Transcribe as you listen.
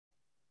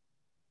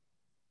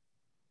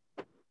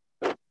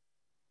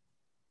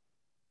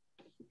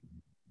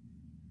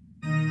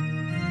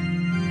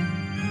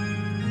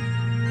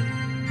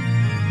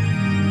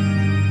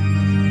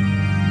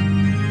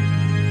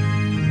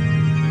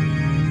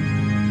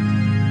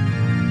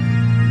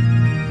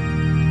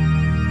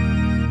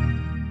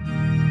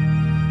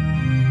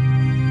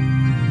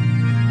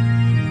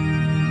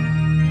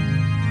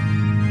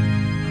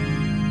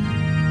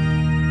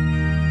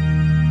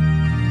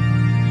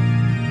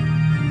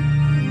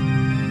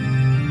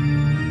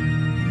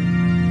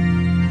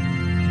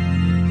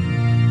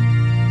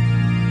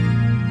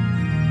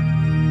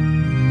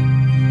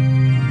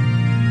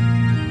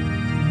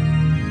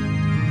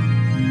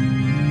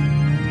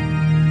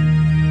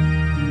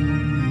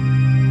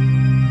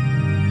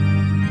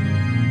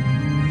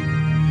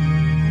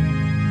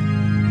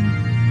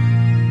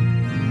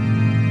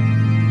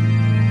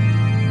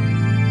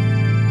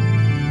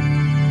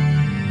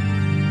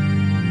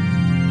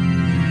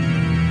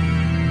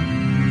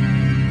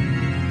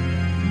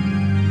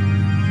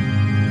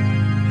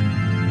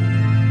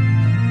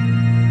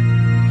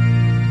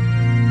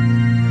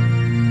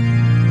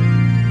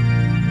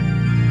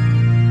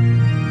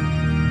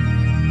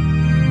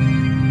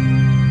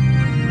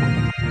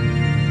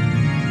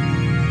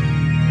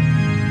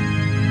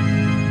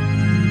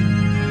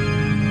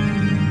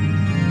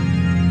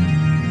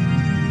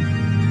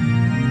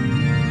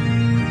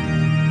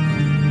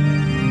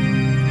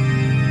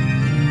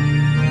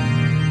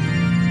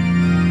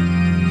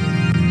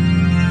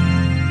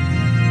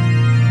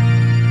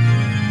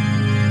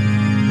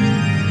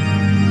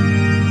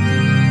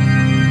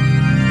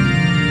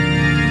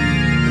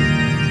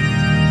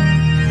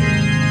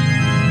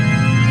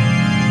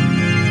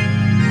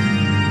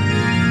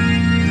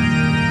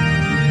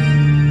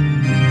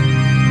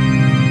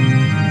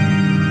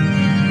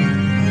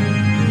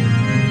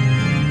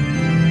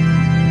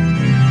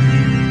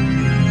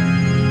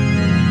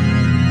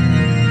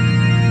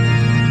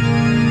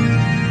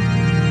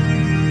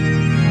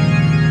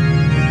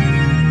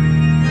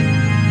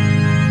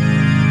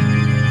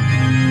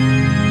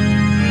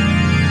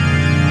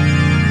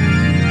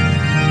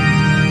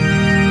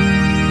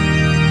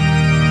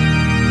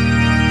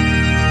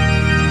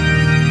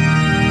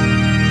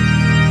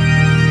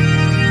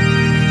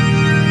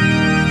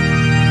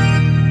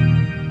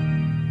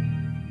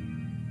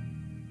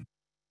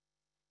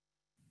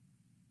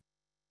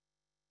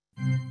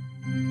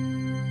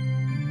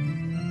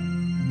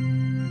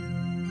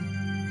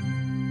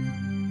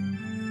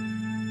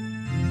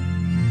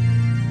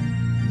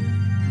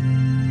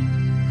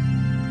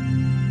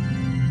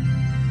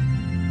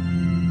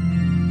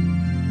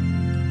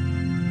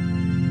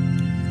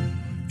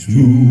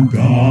To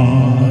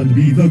God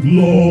be the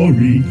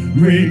glory,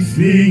 great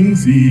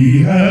things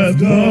he hath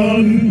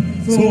done.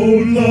 So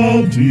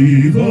loved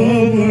he the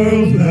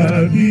world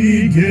that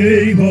he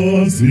gave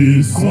us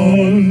his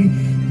Son,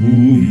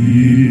 who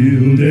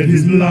yielded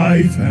his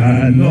life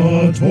an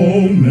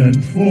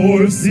atonement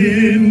for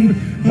sin,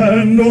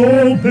 and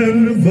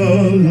opened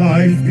the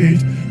life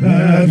gate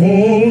that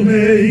all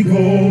may go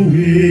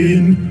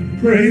in.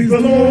 Praise the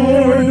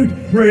Lord,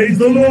 praise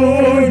the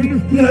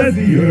Lord, let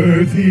the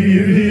earth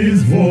hear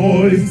his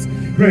voice.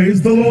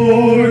 Praise the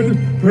Lord,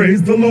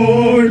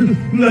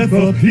 let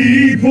the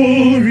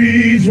people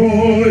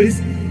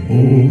rejoice.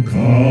 Oh,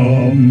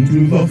 come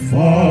to the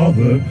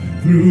Father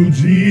through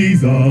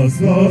Jesus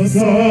the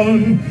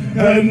Son,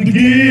 and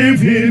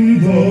give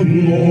him the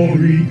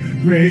glory,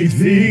 great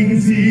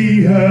things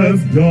he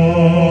hath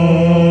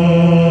done.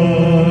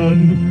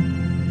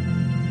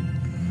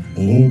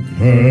 O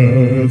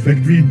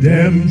perfect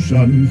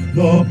redemption,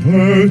 the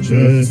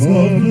purchase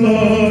of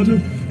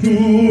blood,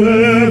 to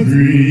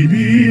every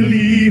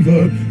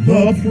believer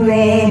the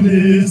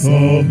promise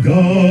of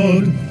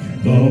God.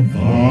 The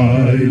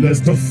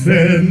vilest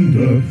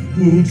offender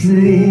who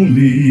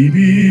truly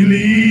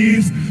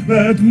believes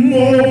that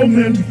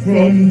moment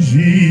from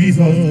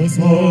Jesus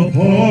a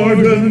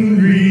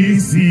pardon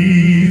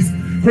receives.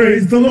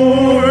 Praise the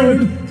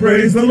Lord,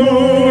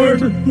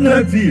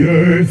 let the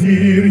earth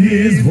hear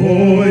his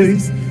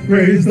voice.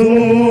 Praise the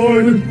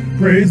Lord,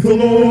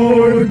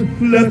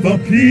 let the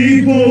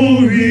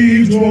people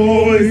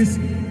rejoice.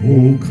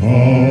 Oh,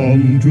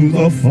 come to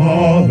the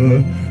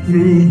Father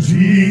through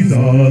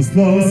Jesus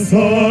the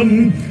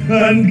Son,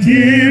 and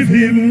give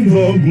him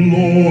the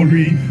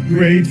glory,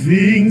 great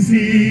things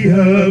he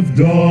hath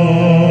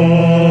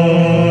done.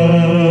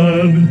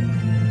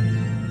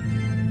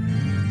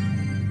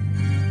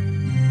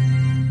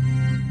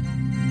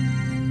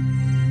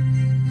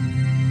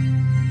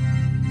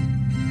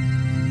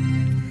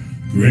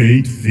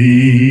 Great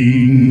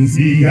things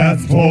he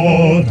hath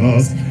taught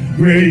us,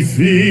 great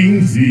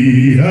things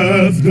he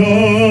hath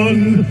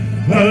done,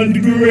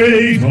 and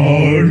great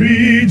our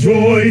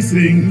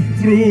rejoicing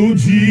through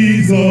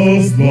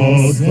Jesus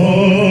the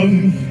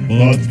Son.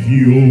 But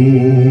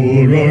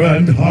purer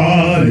and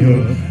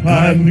higher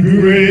and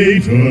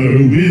greater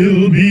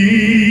will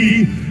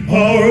be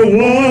our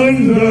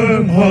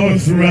wonder, our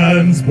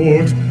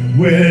transport,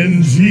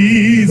 when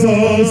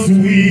Jesus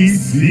we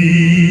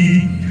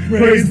see.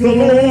 Praise the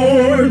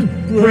Lord,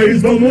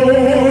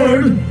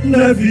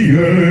 let the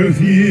earth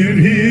hear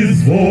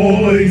his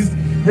voice.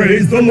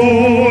 Praise the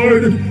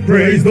Lord,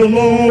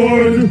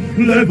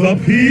 let the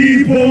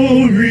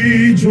people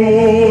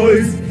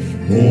rejoice.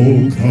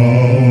 Oh,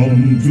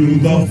 come to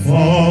the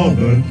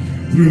Father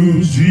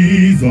through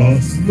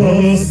Jesus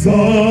the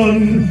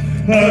Son,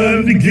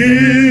 and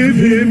give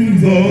him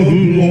the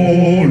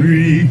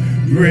glory,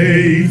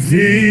 great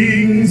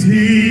things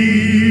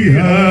he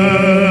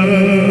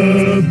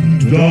hath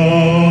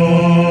done.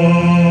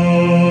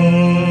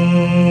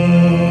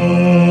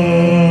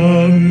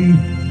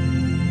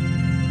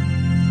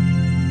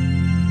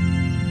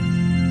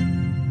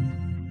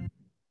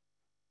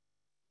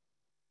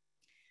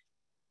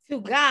 To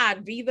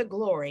God be the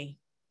glory.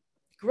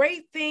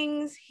 Great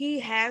things he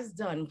has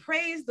done.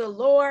 Praise the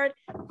Lord,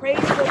 praise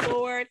the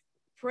Lord,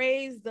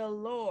 praise the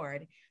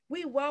Lord.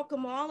 We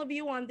welcome all of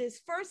you on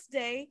this first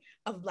day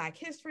of Black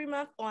History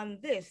Month, on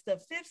this, the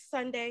fifth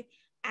Sunday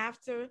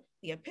after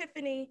the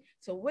Epiphany,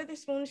 to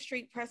Witherspoon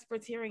Street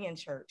Presbyterian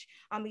Church.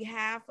 On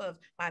behalf of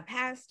my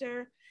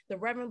pastor, the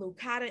Reverend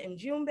Lukata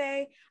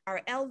Njumbe,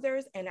 our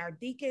elders and our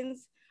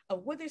deacons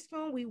of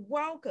Witherspoon, we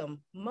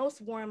welcome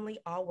most warmly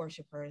all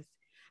worshipers.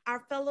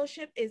 Our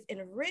fellowship is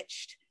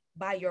enriched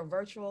by your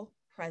virtual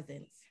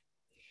presence.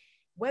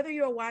 Whether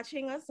you're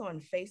watching us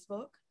on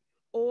Facebook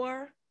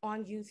or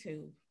on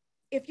YouTube,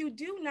 if you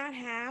do not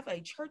have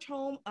a church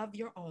home of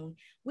your own,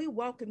 we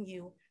welcome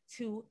you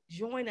to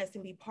join us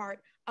and be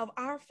part of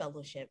our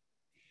fellowship.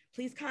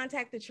 Please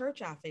contact the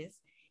church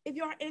office if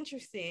you are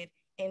interested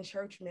in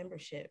church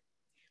membership.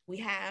 We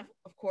have,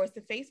 of course,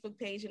 the Facebook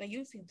page and a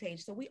YouTube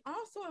page, so we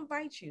also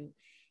invite you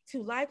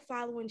to like,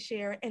 follow, and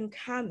share, and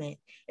comment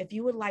if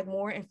you would like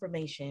more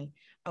information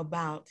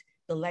about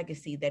the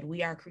legacy that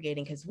we are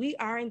creating, because we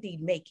are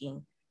indeed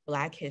making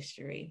Black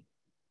history.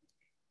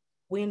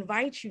 We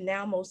invite you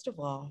now, most of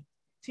all,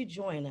 to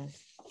join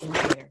us in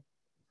prayer.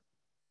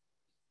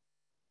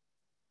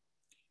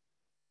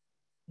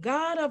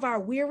 God of our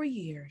weary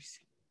years,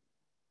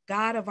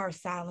 God of our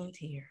silent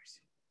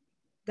tears,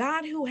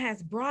 God who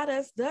has brought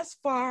us thus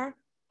far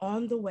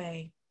on the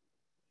way,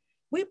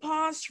 we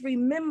pause to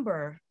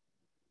remember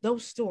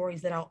those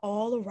stories that are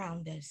all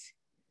around us,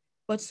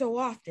 but so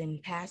often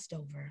passed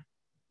over.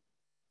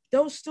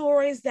 Those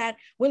stories that,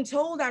 when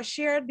told, are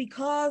shared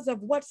because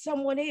of what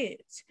someone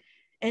is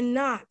and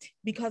not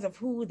because of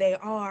who they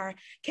are,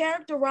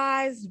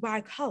 characterized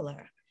by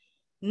color,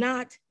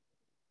 not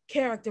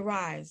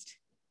characterized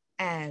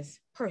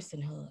as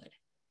personhood.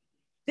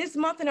 This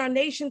month in our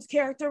nation's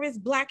character is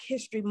Black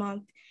History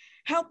Month.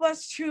 Help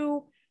us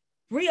to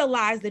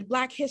realize that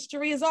Black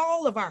history is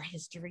all of our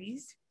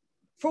histories,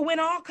 For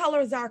when all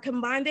colors are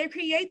combined, they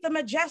create the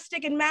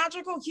majestic and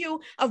magical hue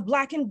of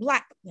black and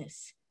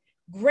blackness.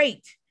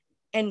 Great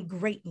and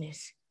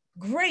greatness.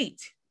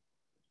 Great,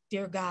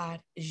 dear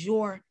God, is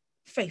your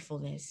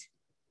faithfulness.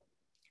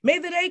 May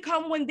the day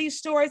come when these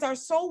stories are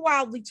so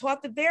wildly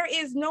taught that there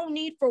is no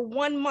need for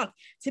 1 month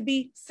to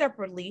be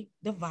separately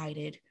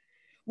divided.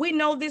 We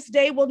know this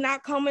day will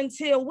not come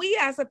until we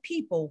as a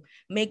people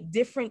make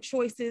different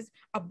choices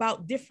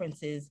about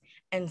differences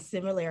and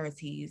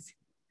similarities.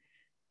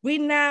 We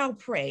now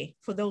pray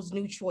for those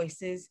new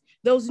choices,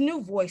 those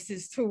new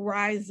voices to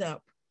rise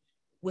up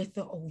with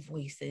the old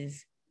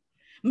voices.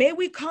 May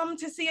we come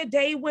to see a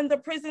day when the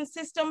prison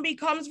system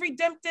becomes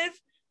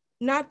redemptive,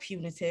 not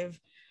punitive.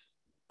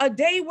 A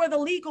day where the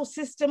legal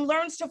system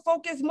learns to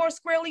focus more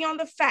squarely on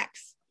the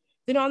facts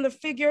than on the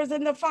figures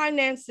and the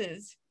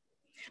finances.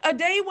 A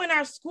day when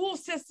our school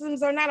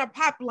systems are not a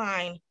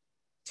pipeline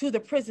to the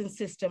prison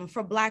system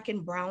for Black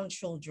and brown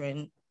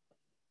children.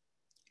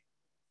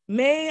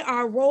 May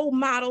our role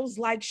models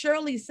like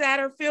Shirley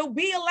Satterfield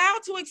be allowed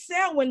to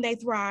excel when they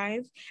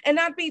thrive and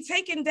not be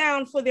taken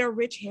down for their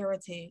rich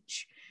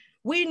heritage.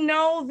 We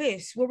know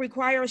this will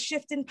require a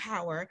shift in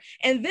power,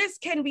 and this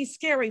can be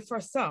scary for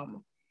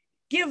some.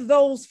 Give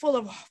those full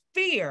of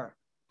fear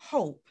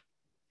hope.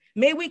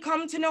 May we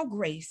come to know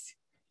grace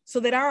so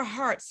that our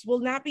hearts will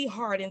not be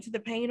hardened to the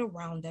pain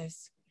around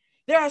us.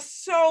 There are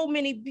so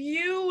many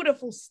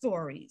beautiful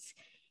stories,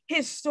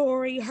 his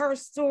story, her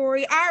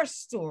story, our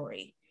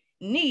story,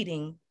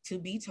 needing to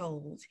be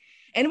told.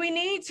 And we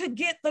need to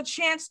get the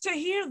chance to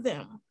hear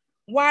them,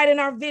 widen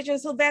our vision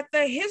so that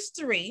the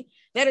history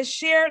that is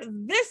shared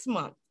this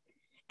month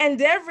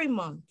and every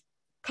month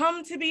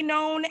come to be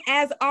known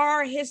as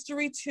our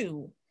history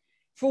too.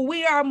 For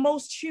we are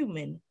most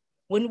human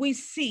when we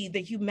see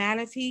the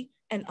humanity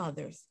in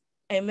others.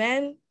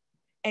 Amen,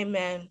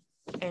 amen,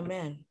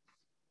 amen.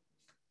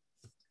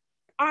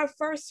 Our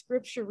first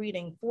scripture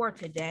reading for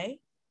today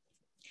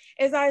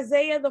is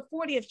Isaiah, the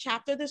 40th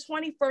chapter, the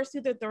 21st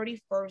through the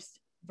 31st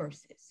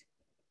verses.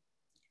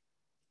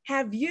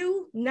 Have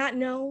you not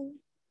known?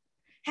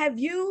 Have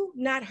you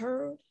not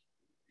heard?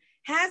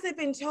 Has it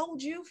been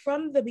told you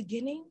from the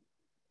beginning?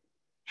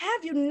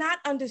 Have you not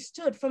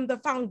understood from the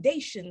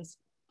foundations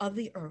of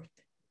the earth?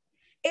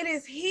 It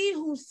is he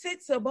who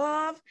sits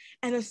above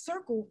and a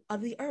circle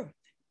of the earth,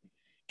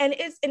 and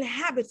its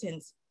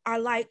inhabitants are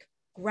like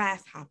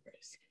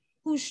grasshoppers,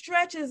 who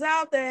stretches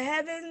out the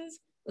heavens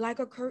like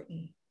a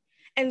curtain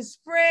and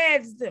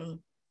spreads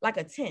them like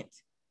a tent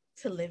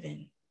to live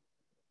in,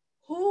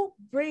 who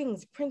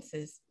brings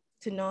princes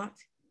to naught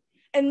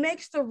and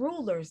makes the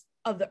rulers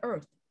of the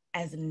earth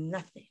as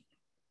nothing.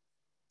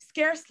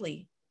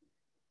 Scarcely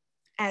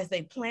as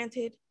they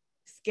planted,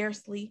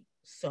 scarcely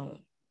sown.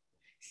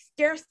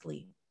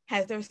 Scarcely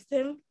has their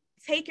stem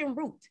taken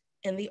root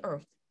in the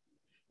earth,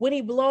 when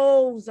he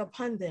blows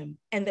upon them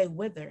and they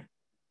wither,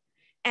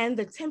 and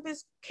the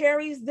tempest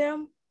carries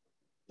them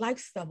like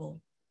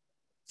stubble.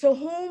 To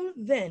whom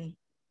then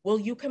will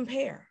you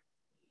compare?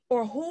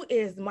 Or who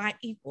is my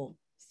equal,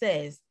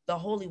 says the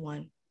Holy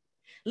One.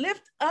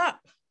 Lift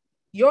up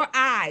your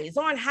eyes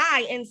on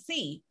high and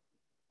see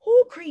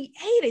who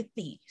created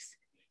these.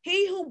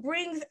 He who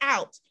brings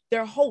out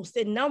their host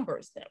and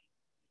numbers them,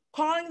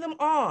 calling them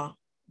all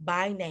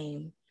by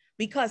name,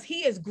 because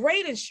he is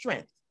great in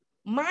strength,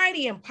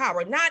 mighty in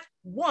power, not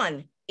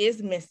one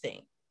is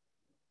missing.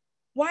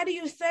 Why do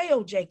you say,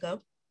 O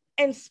Jacob,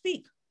 and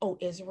speak, O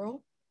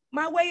Israel?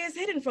 My way is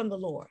hidden from the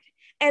Lord,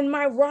 and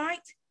my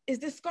right is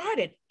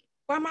discarded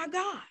by my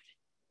God.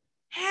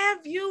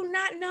 Have you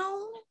not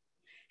known?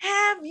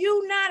 Have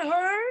you not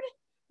heard?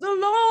 The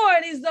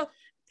Lord is the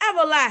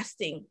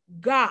everlasting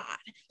God,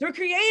 the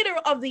creator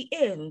of the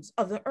ends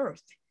of the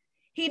earth.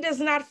 He does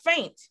not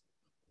faint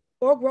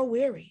or grow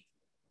weary.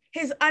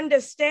 His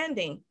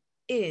understanding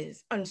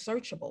is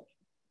unsearchable.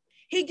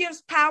 He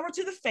gives power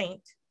to the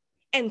faint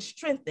and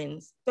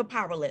strengthens the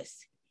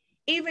powerless.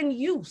 Even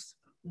youth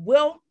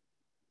will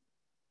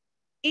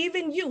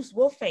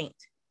faint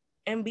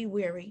and be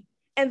weary,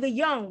 and the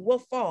young will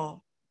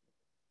fall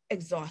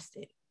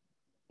exhausted.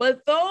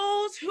 But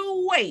those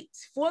who wait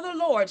for the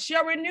Lord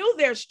shall renew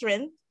their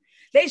strength.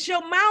 They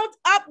shall mount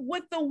up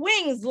with the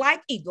wings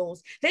like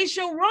eagles. They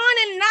shall run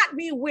and not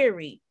be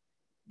weary.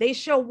 They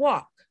shall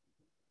walk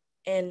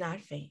and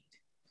not faint.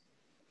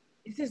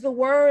 This is the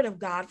word of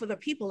God for the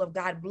people of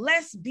God.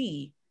 Blessed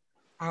be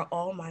our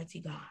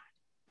Almighty God.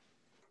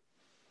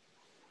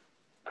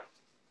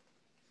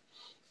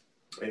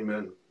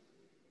 Amen.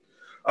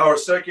 Our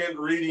second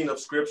reading of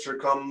scripture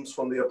comes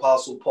from the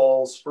Apostle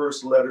Paul's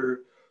first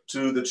letter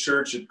to the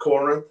church at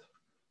Corinth,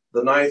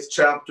 the 9th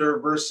chapter,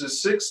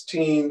 verses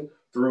 16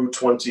 through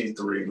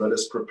 23. Let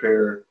us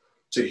prepare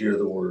to hear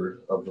the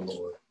word of the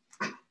Lord.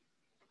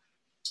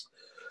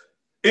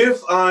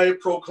 If I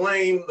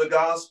proclaim the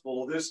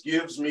gospel, this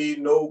gives me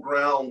no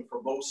ground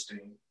for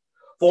boasting,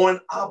 for an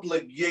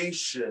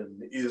obligation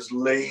is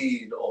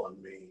laid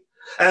on me.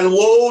 And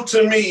woe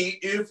to me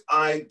if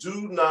I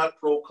do not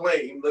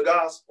proclaim the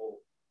gospel.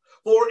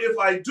 For if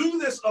I do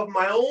this of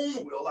my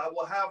own will, I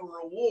will have a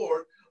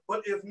reward,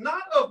 But if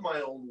not of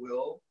my own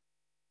will,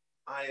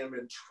 I am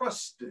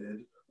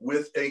entrusted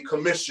with a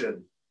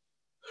commission.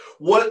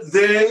 What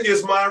then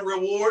is my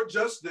reward?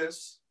 Just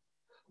this,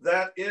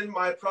 that in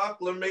my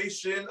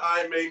proclamation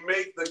I may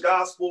make the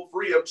gospel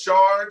free of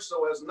charge,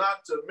 so as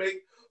not to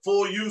make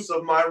full use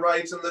of my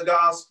rights in the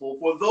gospel.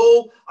 For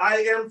though I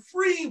am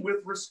free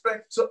with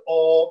respect to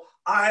all,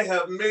 I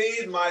have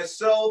made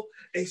myself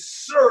a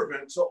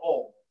servant to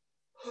all,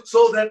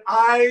 so that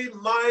I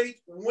might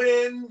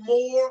win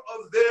more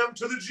of them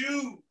to the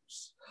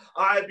Jews.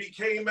 I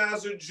became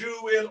as a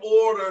Jew in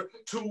order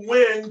to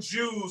win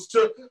Jews.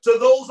 To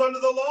those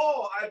under the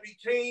law, I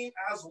became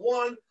as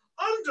one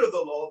under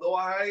the law, though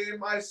I am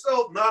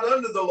myself not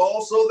under the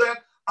law, so that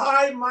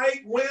I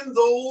might win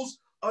those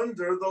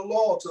under the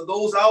law. To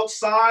those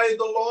outside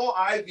the law,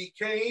 I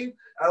became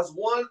as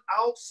one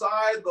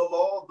outside the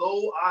law,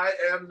 though I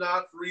am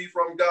not free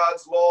from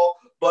God's law,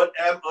 but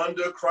am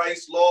under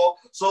Christ's law,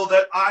 so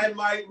that I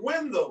might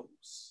win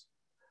those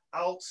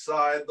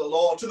outside the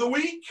law. To the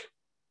weak,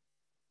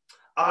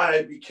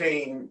 I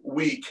became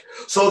weak,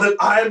 so that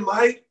I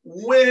might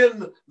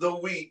win the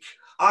weak.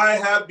 I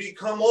have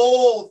become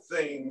all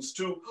things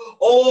to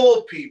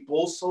all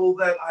people, so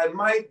that I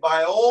might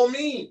by all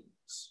means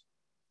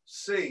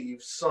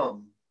save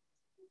some.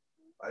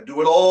 I do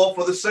it all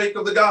for the sake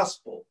of the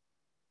gospel,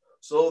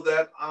 so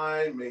that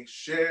I may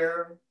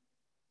share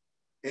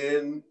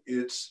in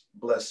its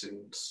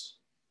blessings.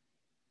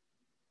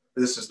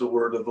 This is the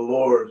word of the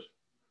Lord,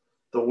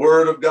 the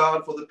word of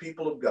God for the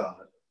people of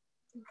God.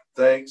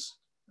 Thanks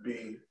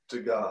be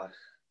to God.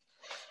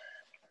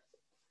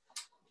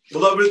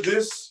 Beloved,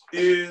 this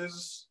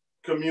is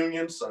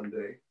Communion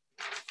Sunday,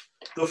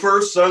 the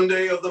first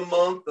Sunday of the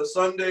month, the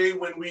Sunday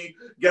when we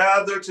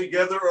gather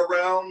together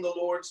around the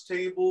Lord's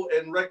table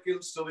and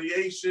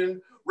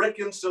reconciliation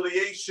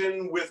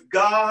with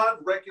God,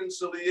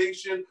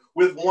 reconciliation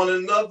with one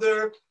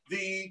another,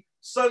 the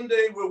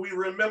Sunday where we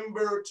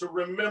remember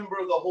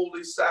the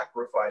holy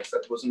sacrifice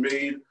that was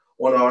made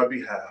on our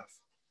behalf.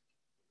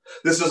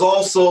 This is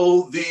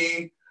also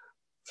the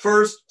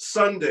first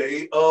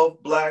Sunday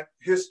of Black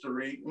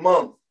History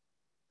Month.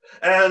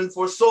 And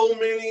for so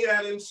many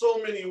and in so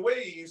many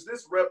ways,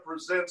 this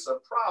represents a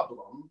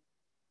problem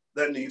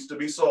that needs to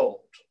be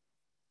solved.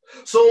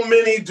 So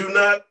many do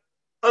not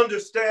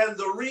understand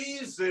the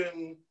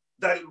reason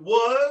that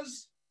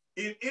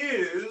it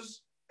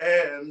is,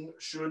 and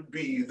should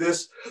be.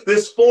 This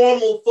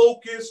formal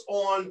focus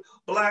on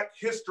Black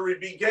history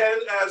began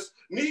as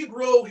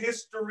Negro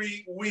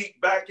History Week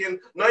back in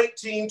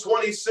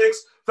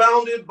 1926,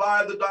 founded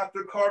by the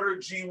Dr. Carter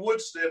G.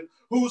 Woodson,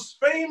 whose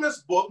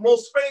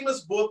most famous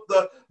book,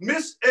 The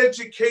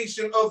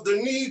Miseducation of the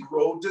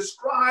Negro,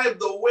 described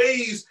the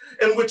ways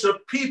in which a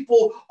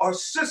people are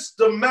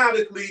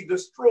systematically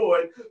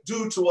destroyed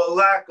due to a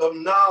lack of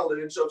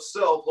knowledge of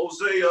self.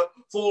 Hosea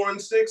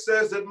 4:6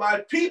 says that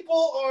my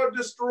people are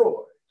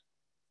destroyed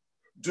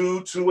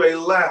due to a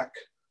lack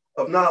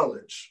of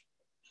knowledge.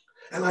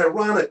 And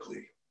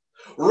ironically,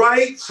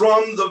 right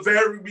from the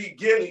very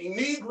beginning,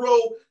 Negro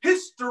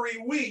History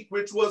Week,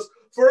 which was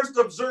first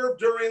observed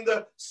during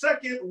the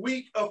second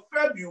week of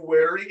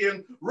February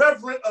in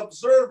reverent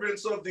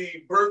observance of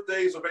the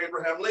birthdays of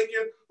Abraham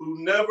Lincoln,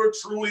 who never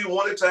truly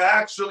wanted to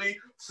actually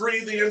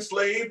free the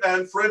enslaved,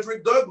 and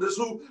Frederick Douglass,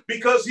 who,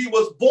 because he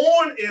was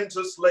born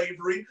into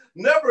slavery,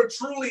 never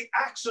truly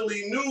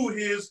actually knew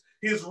his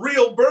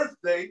real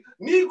birthday.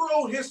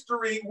 Negro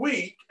History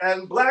Week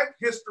and Black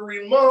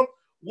History Month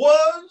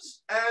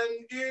was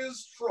and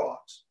is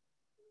fraught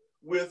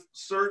with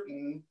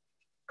certain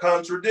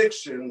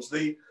contradictions.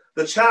 The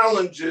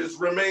challenges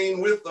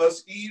remain with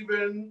us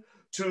even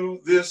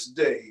to this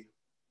day.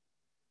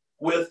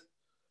 With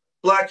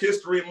Black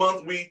History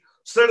Month, we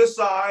set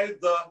aside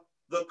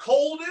the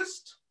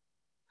coldest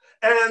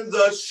and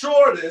the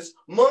shortest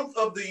month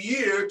of the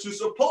year to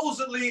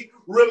supposedly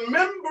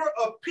remember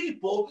a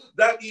people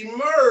that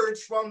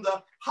emerged from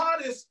the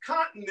hottest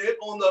continent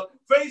on the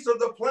face of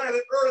the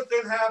planet Earth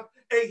and have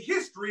a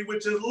history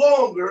which is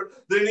longer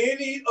than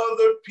any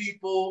other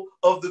people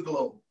of the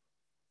globe.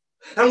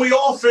 And we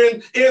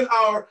often, in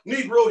our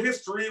Negro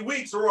History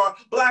Weeks or our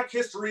Black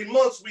History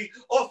Months, we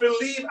often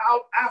leave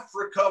out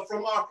Africa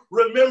from our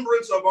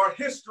remembrance of our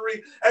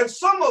history. And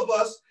some of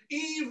us,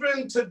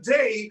 even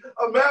today,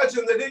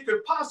 imagine that it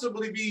could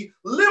possibly be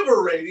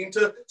liberating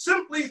to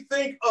simply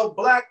think of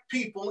Black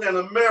people in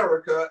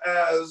America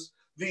as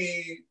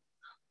the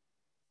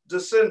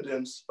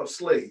descendants of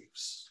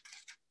slaves.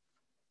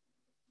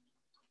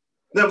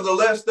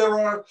 Nevertheless, there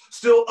are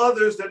still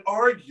others that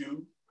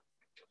argue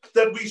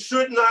that we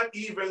should not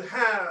even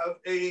have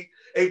a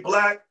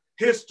Black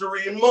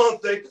History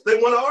Month. They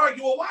want to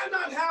argue, well, why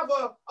not have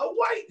a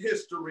White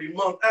History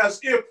Month, as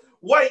if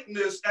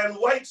whiteness and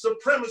white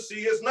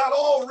supremacy is not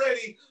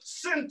already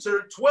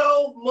centered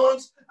 12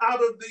 months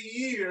out of the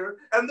year.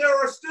 And there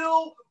are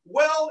still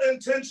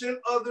well-intentioned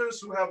others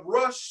who have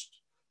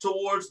rushed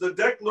towards the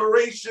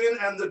declaration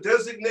and the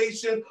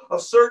designation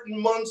of certain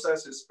months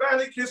as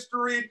Hispanic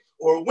history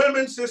or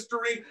women's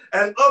history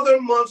and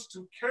other months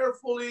to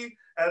carefully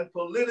and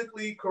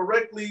politically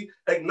correctly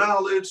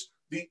acknowledge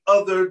the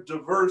other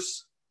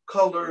diverse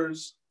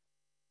colors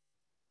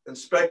and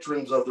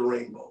spectrums of the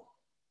rainbow.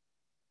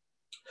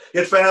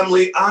 Yet,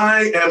 family,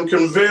 I am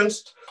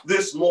convinced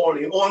this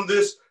morning, on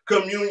this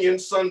Communion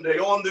Sunday,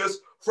 on this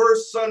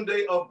first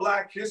Sunday of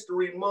Black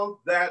History Month,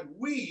 that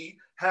we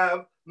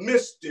have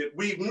missed it.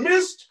 We've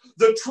missed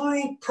the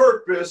true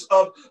purpose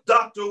of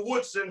Dr.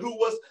 Woodson, who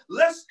was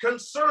less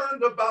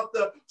concerned about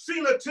the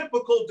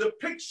phenotypical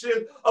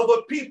depiction of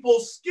a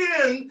people's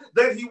skin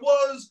than he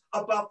was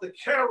about the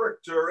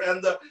character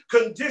and the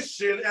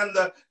condition and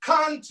the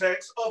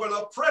context of an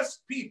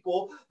oppressed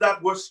people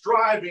that were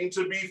striving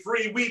to be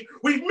free.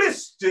 We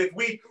missed it.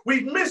 We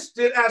missed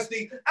it as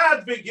the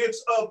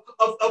advocates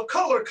of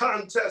color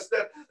contests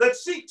that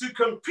seek to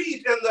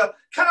compete in the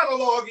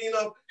cataloging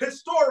of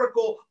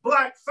historical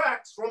Black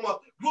facts from a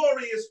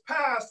glorious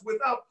past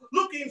without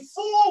looking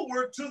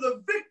forward to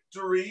the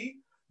victory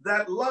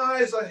that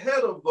lies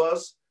ahead of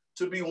us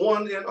to be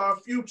won in our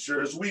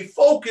futures. We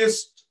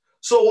focused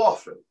so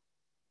often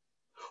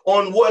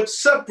on what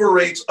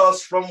separates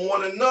us from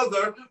one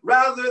another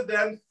rather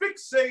than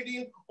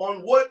fixating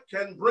on what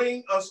can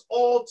bring us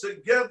all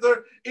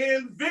together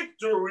in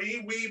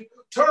victory. We've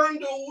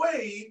turned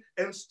away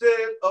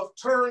instead of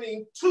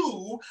turning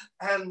to,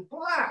 and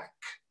Black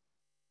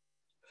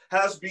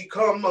has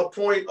become a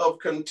point of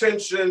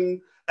contention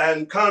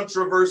and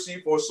controversy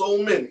for so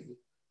many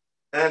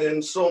and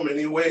in so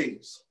many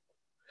ways.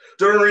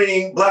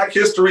 During Black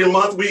History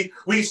Month,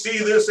 we see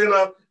this in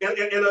a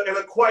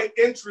quite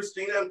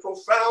interesting and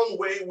profound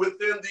way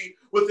within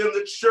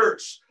the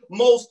church.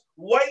 Most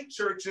white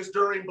churches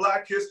during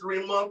Black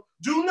History Month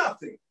do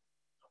nothing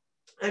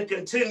and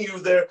continue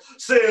their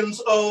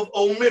sins of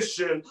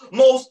omission.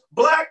 Most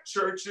Black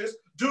churches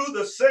do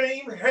the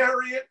same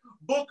Harriet,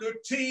 Booker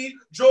T,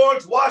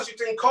 George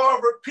Washington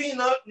Carver,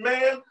 Peanut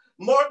Man,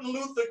 Martin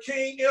Luther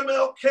King,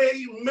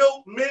 MLK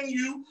milk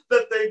menu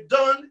that they've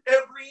done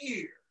every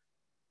year.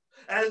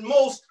 And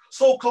most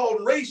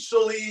so-called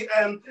racially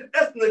and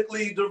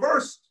ethnically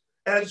diverse,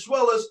 as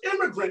well as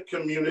immigrant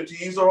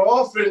communities, are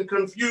often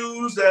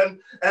confused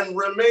and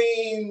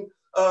remain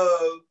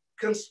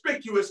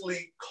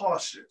conspicuously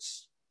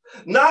cautious,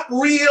 not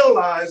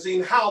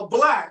realizing how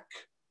Black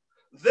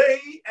they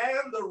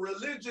and the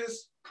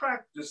religious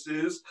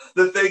practices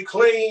that they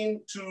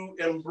claim to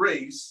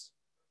embrace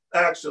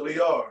actually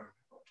are.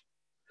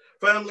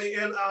 Family,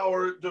 in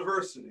our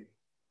diversity,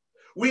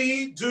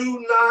 we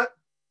do not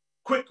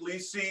quickly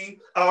see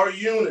our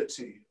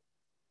unity.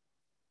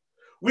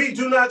 We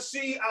do not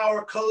see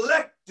our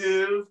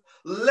collective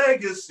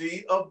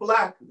legacy of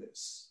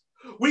Blackness.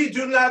 We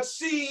do not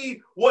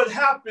see what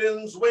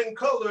happens when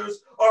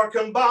colors are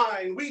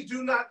combined. We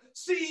do not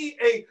see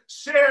a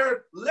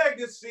shared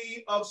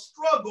legacy of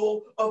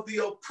struggle of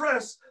the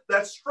oppressed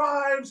that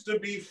strives to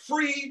be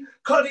free,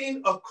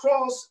 cutting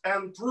across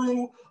and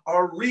through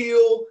our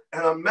real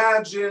and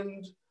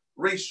imagined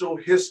racial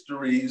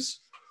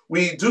histories.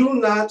 We do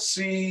not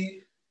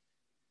see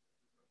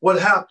what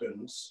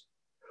happens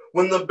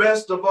when the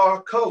best of our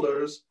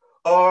colors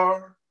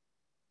are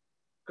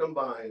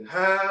combined.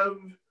 Have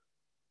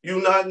you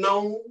not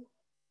known?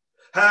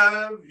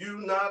 Have you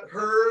not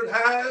heard?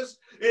 Has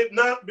it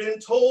not been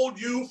told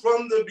you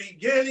from the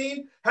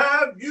beginning?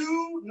 Have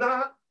you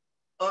not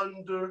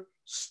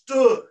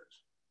understood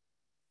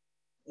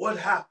what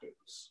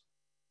happens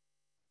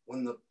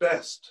when the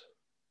best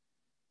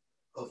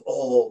of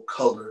all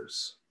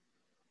colors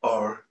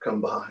are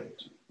combined?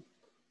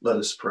 Let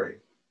us pray.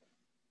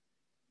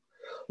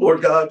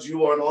 Lord God,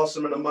 you are an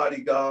awesome and a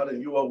mighty God,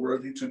 and you are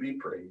worthy to be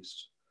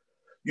praised.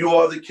 You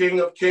are the King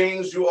of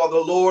kings. You are the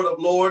Lord of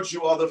lords.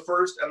 You are the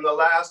first and the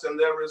last, and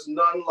there is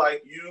none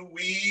like you.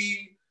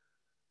 We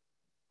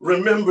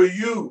remember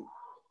you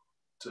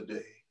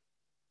today.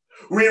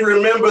 We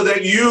remember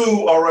that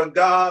you are a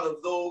God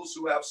of those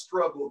who have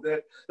struggled,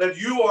 that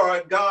you are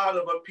a God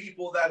of a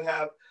people that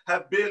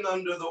have been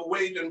under the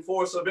weight and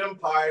force of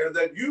empire,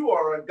 that you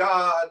are a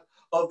God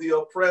of the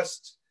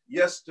oppressed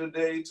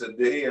yesterday,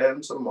 today,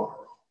 and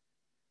tomorrow.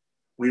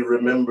 We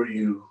remember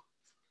you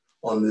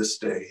on this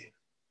day.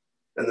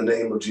 In the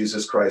name of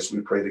Jesus Christ,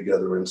 we pray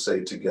together and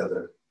say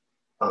together,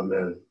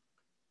 Amen.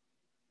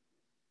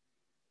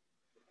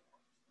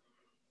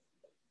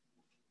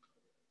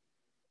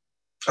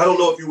 I don't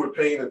know if you were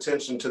paying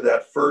attention to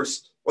that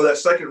first or that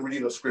second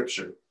reading of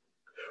scripture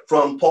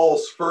from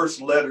Paul's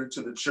first letter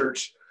to the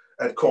church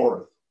at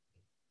Corinth.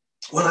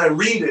 When I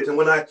read it, and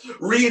when I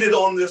read it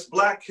on this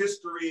Black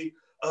History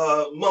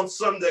Month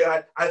Sunday,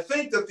 I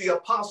think that the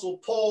Apostle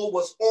Paul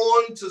was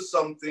on to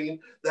something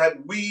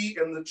that we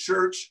in the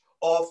church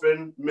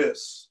often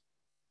miss.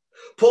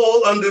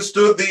 Paul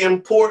understood the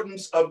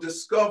importance of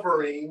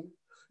discovering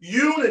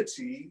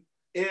unity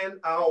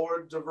in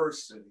our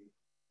diversity.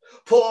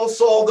 Paul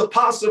saw the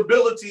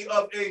possibility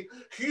of a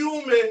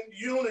human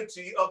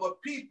unity of a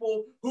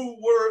people who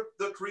were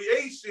the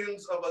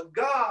creations of a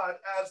God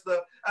as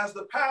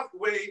the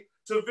pathway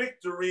to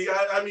victory.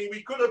 I mean,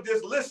 we could have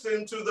just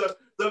listened to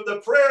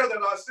the prayer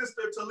that our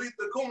sister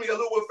Talitha Kumi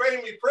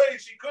Aluwafemi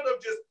prayed. She could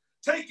have just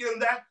taken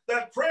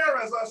that prayer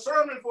as our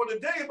sermon for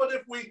today. But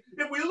if we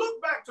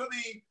look back to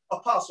the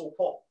Apostle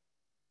Paul,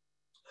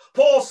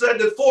 Paul said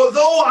that for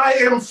though I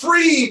am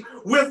free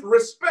with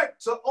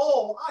respect to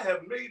all, I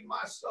have made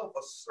myself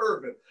a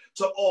servant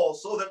to all,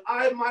 so that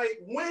I might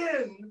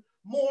win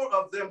more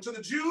of them. To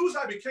the Jews,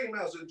 I became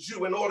as a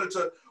Jew in order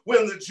to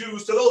win the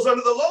Jews. To those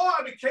under the law,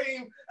 I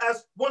became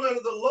as one under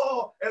the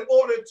law in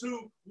order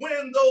to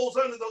win those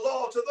under the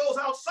law. To those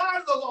outside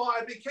of the law,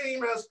 I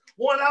became as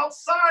one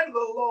outside of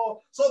the law,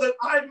 so that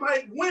I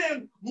might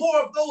win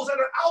more of those that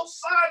are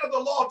outside of the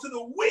law. To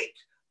the weak,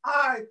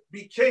 I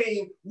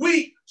became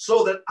weak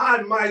so that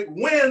I might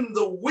win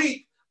the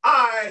weak.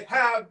 I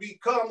have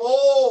become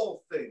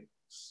all things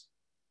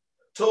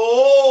to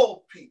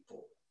all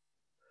people,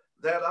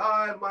 that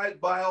I might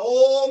by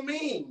all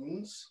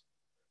means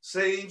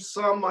save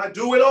some. I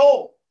do it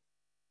all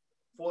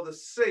for the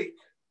sake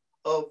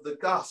of the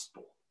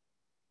gospel,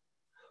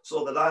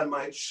 so that I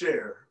might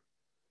share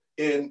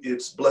in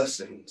its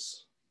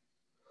blessings.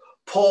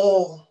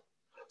 Paul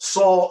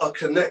saw a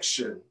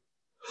connection.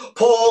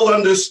 Paul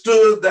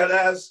understood that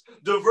as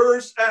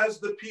diverse as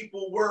the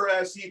people were,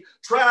 as he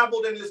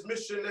traveled in his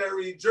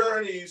missionary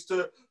journeys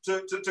to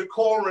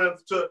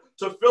Corinth, to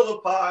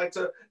Philippi,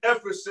 to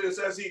Ephesus,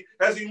 as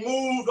he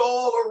moved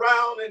all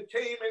around and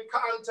came in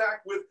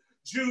contact with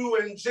Jew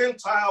and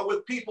Gentile,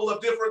 with people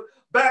of different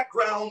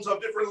backgrounds,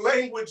 of different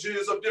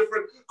languages, of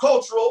different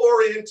cultural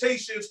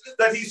orientations,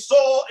 that he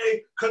saw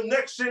a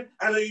connection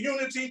and a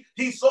unity.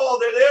 He saw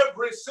that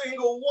every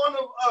single one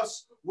of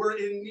us were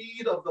in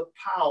need of the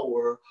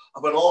power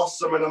of an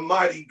awesome and a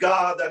mighty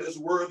God that is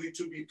worthy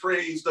to be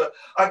praised.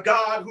 A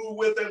God who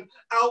with an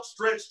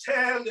outstretched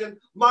hand and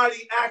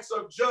mighty acts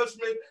of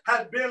judgment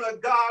had been a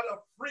God of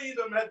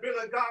freedom, had been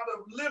a God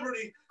of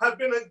liberty, had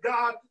been a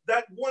God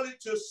that wanted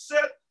to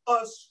set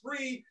us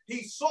free.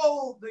 He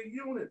saw the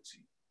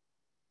unity.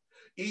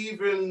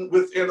 Even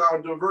within our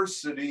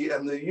diversity,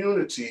 and the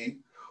unity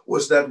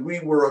was that we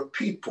were a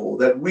people,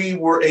 that we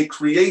were a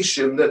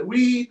creation, that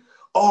we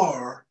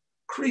are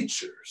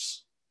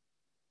creatures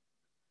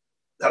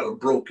that are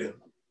broken,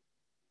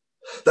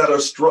 that are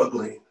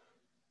struggling,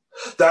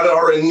 that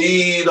are in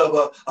need of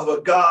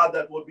a God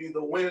that will be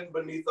the wind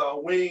beneath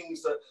our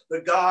wings,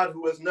 the God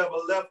who has never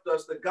left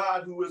us, the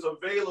God who is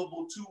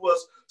available to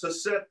us to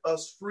set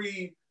us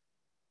free.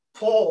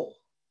 Paul,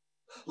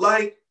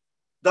 like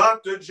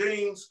Dr.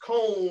 James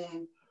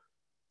Cone,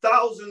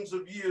 thousands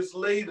of years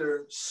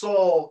later,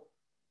 saw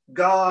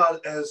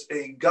God as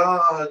a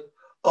God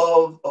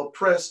of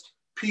oppressed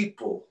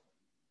people.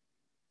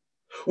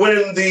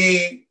 When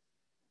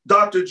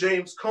Dr.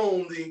 James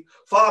Cone, the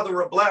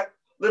father of Black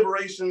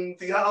liberation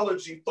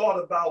theology, thought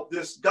about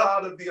this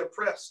God of the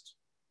oppressed,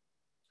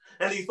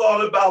 and he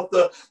thought about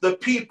the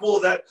people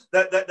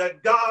that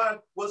God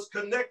was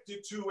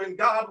connected to and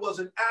God was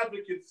an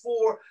advocate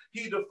for,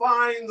 he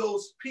defined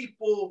those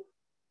people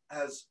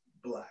as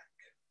Black.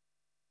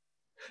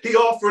 He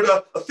offered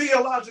a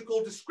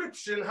theological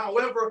description,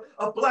 however,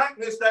 of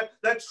Blackness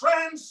that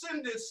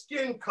transcended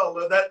skin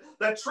color,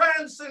 that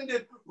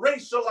transcended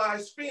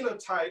racialized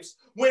phenotypes.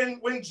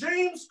 When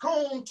James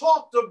Cone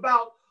talked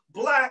about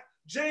Black,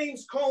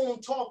 James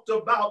Cone talked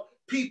about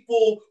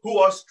people who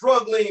are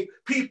struggling,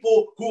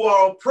 people who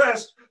are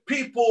oppressed,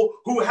 people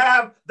who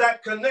have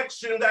that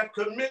connection, that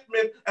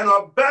commitment, and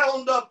are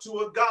bound up to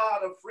a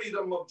God of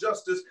freedom, of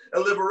justice,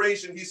 and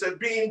liberation. He said,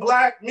 being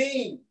Black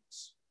means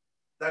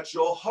that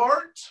your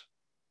heart,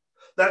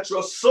 that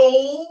your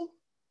soul,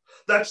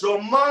 that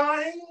your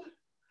mind,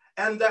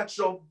 and that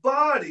your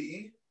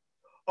body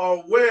are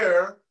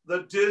where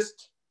the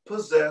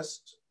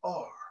dispossessed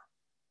are.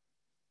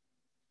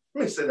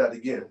 Let me say that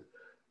again.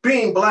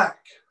 Being Black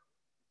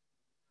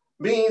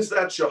means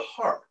that your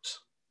heart,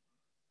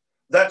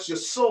 that your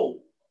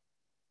soul,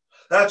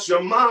 that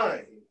your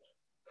mind,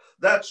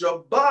 that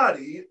your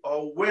body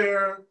are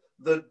where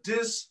the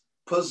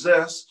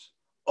dispossessed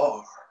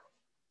are.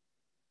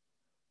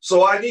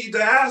 So I need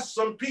to ask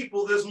some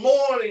people this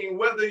morning,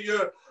 whether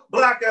you're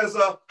Black as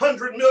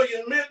 100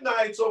 million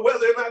midnights, or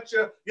whether or not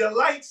you're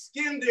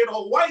light-skinned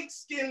or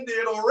white-skinned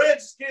or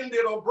red-skinned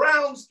or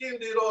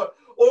brown-skinned or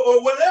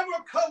whatever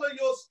color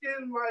your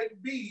skin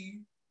might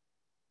be,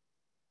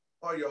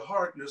 are your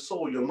heart, your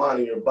soul, your mind,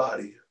 and your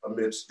body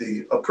amidst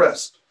the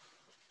oppressed?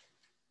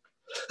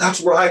 That's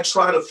where I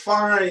try to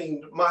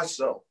find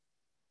myself.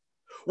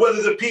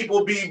 Whether the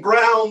people be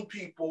brown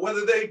people,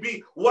 whether they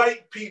be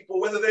white people,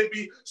 whether they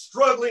be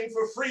struggling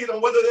for freedom,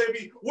 whether they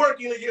be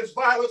working against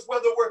violence,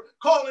 whether we're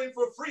calling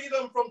for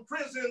freedom from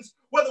prisons,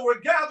 whether we're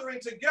gathering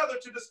together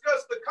to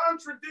discuss the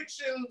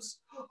contradictions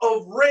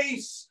of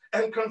race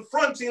and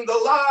confronting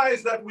the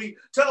lies that we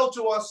tell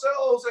to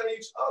ourselves and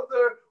each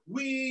other,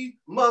 we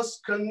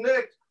must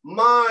connect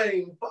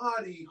mind,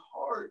 body,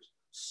 heart,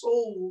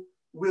 soul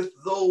with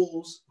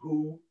those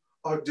who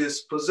are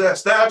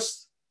dispossessed.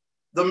 That's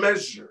the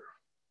measure.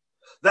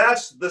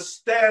 That's the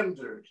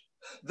standard.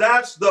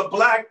 That's the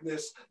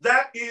blackness.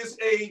 That is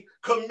a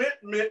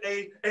commitment,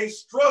 a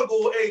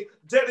struggle, a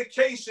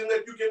dedication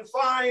that you can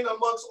find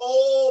amongst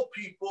all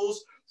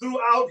peoples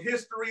throughout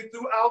history,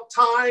 throughout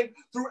time,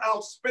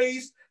 throughout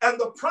space. And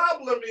the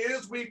problem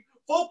is we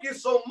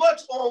focus so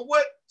much on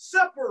what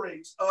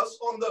separates us,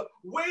 on the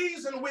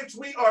ways in which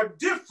we are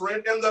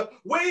different and the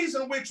ways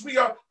in which we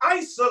are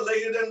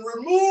isolated and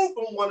removed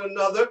from one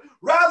another,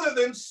 rather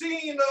than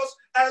seeing us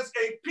as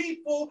a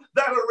people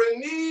that are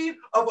in need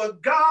of a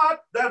God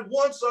that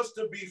wants us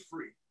to be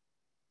free.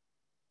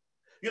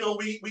 You know,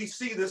 we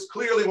see this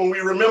clearly when we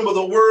remember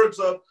the words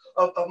of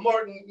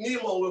Martin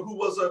Niemöller, who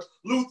was a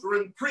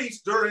Lutheran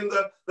priest during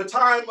the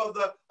time of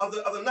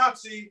the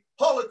Nazi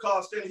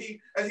Holocaust, and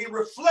he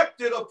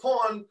reflected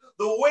upon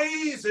the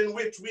ways in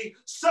which we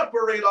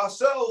separate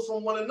ourselves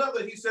from one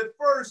another. He said,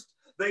 first,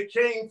 they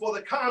came for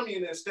the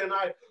communists, and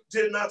I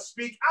did not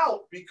speak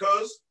out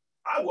because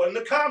I wasn't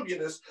a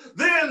communist.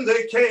 Then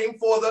they came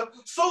for the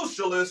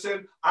socialists,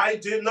 and I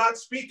did not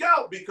speak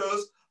out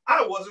because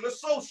I wasn't a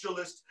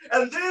socialist.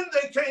 And then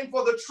they came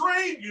for the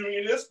trade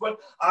unionists, but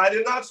I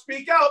did not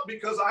speak out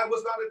because I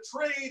was not a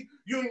trade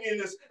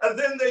unionist. And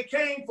then they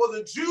came for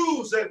the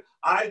Jews, and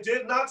I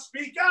did not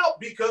speak out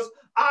because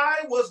I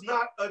was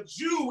not a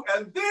Jew.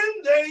 And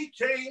then they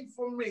came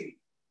for me.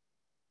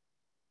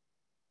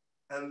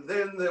 And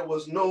then there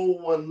was no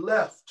one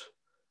left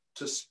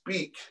to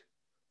speak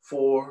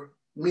for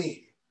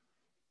me.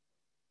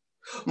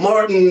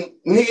 Martin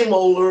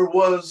Niemöller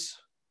was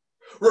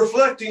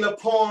reflecting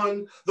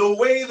upon the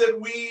way that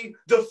we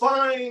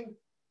define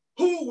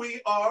who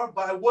we are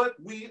by what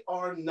we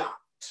are not.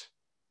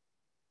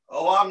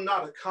 Oh, I'm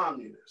not a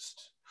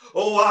communist.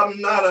 Oh, I'm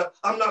not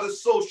a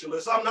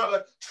socialist. I'm not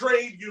a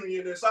trade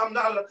unionist. I'm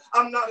not a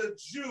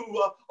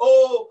Jew.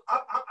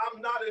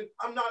 I'm not an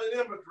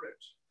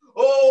immigrant.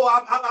 Oh,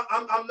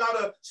 I'm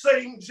not a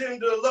same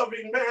gender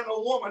loving man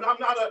or woman. I'm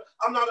not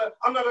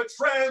a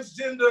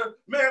transgender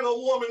man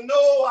or woman.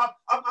 No,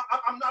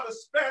 I'm not a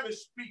Spanish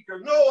speaker.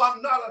 No, I'm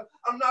not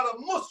a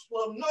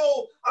Muslim.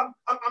 No,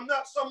 I'm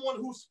not someone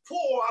who's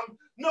poor.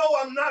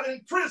 I'm not in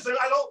prison.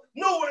 I don't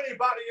know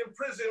anybody in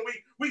prison.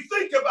 We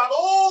think about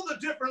all the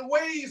different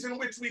ways in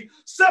which we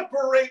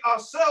separate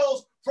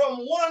ourselves from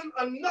one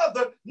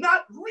another,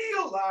 not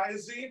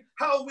realizing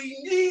how we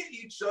need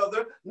each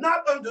other,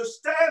 not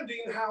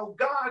understanding how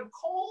God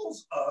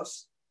calls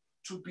us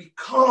to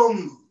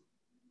become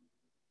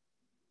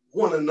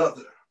one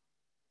another.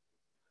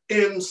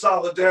 In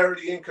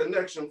solidarity and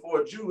connection,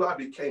 for a Jew, I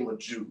became a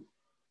Jew.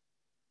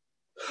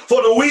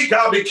 For the weak,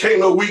 I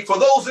became a weak. For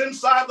those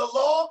inside the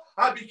law,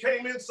 I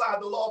became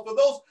inside the law. For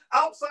those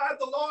outside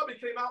the law, I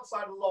became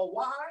outside the law.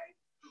 Why?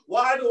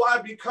 Why do I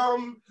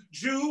become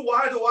Jew?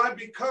 Why do I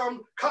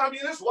become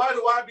communist? Why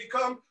do I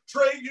become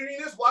trade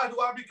unionist? Why do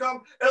I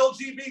become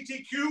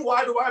LGBTQ?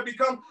 Why do I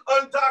become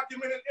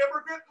undocumented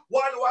immigrant?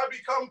 Why do I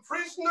become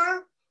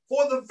prisoner?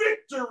 For the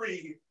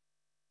victory,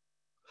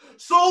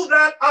 so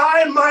that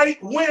I might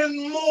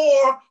win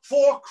more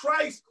for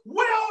Christ.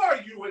 Where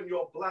are you in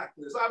your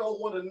blackness? I don't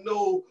want to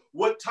know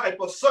what type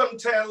of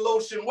suntan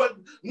lotion, what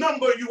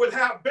number you would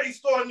have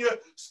based on your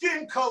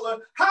skin color.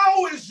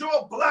 How is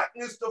your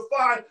blackness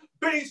defined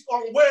based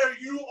on where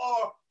you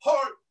are,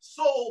 heart,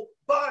 soul,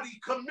 body,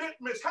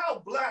 commitments?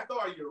 How black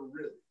are you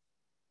really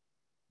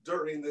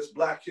during this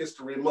Black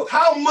History Month?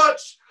 How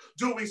much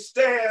do we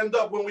stand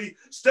up when we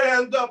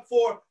stand up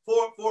for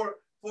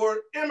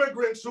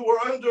immigrants who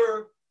are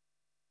under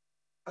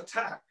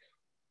attack,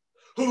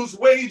 whose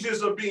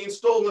wages are being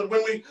stolen,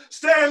 when we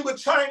stand with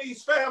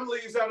Chinese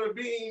families that are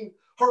being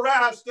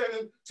harassed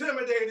and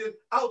intimidated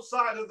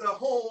outside of their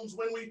homes,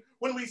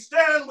 when we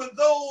stand with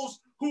those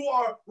who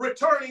are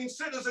returning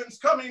citizens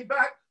coming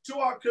back to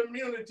our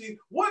community?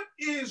 What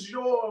is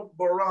your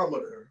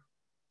barometer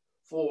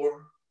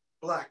for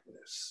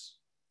blackness?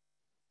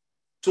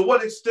 To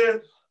what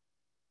extent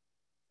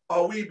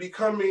are we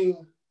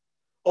becoming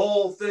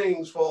all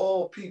things for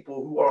all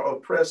people who are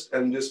oppressed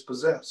and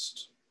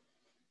dispossessed?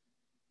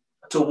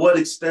 To what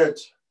extent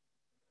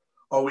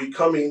are we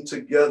coming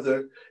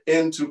together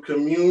into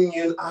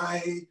communion?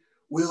 I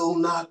will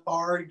not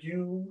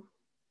argue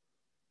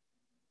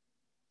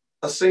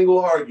a single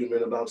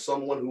argument about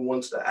someone who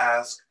wants to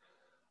ask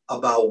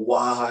about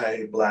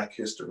why Black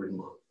History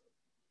Month.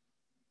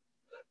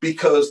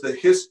 Because the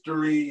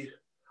history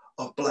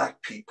of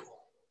Black people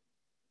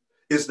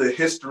is the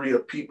history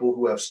of people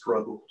who have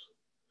struggled.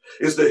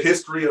 Is the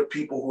history of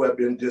people who have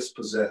been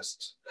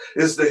dispossessed.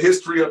 Is the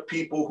history of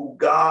people who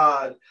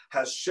God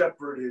has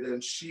shepherded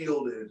and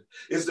shielded.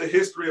 Is the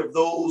history of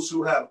those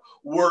who have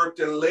worked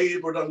and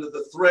labored under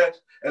the threat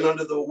and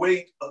under the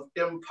weight of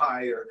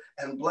empire.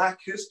 And Black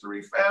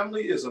history,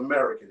 family, is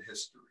American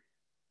history.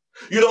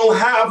 You don't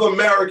have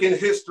American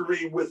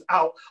history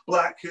without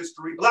Black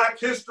history. Black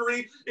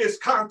history is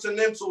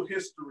continental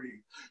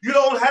history. You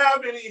don't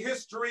have any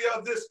history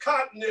of this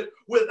continent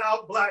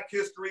without Black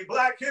history.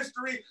 Black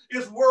history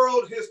is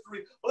world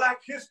history.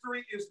 Black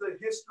history is the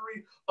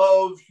history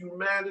of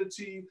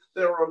humanity.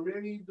 There are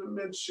many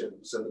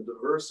dimensions in the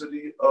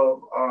diversity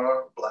of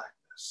our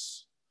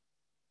Blackness.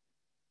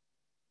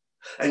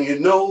 and you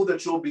know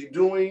that you'll be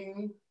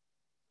doing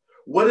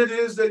what it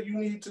is that you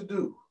need to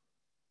do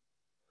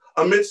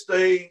amidst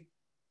a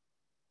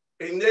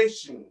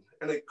nation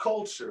and a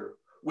culture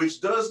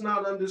which does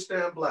not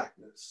understand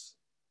blackness,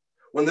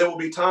 when there will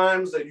be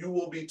times that you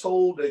will be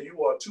told that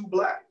you are too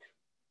black,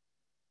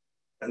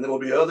 and there will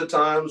be other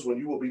times when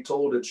you will be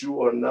told that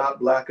you are not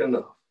black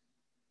enough,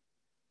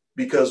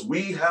 because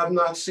we have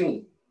not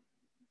seen,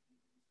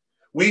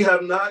 we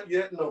have not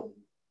yet known,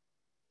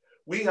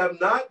 we have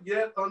not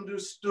yet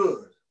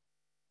understood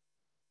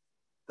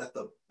that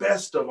the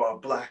best of our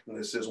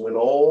blackness is when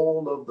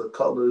all of the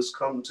colors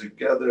come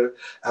together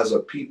as a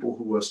people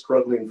who are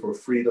struggling for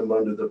freedom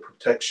under the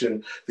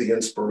protection, the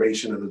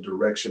inspiration, and the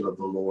direction of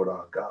the Lord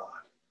our God.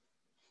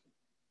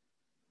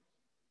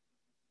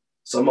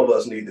 Some of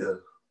us need to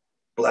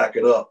black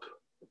it up.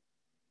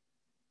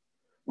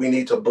 We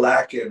need to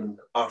blacken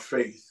our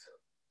faith.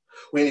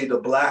 We need to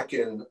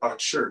blacken our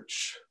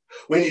church.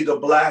 We need to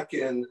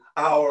blacken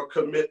our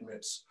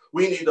commitments.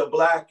 We need to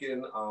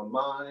blacken our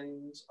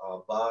minds,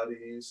 our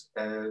bodies,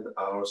 and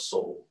our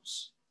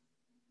souls,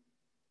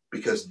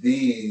 because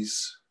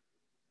these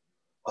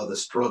are the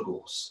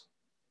struggles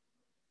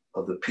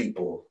of the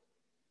people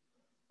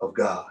of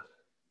God.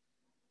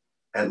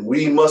 And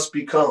we must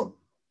become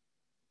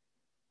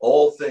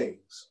all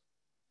things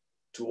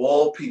to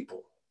all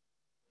people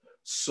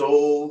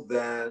so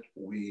that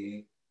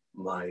we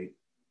might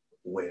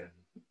win.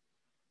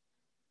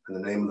 In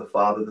the name of the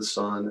Father, the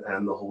Son,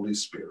 and the Holy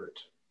Spirit,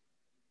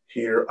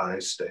 here I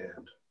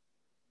stand.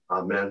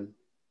 Amen,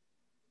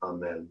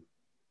 amen,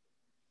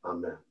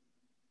 amen.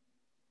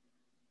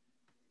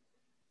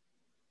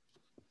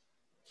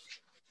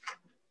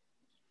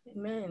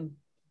 Amen.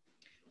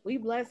 We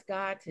bless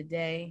God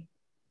today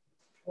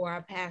for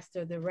our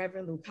pastor, the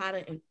Reverend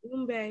Lukata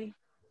Njumbe,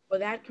 for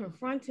that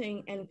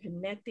confronting and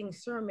connecting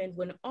sermon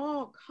when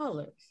all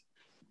colors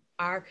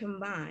are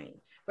combined.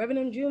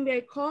 Reverend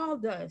Njumbe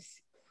called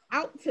us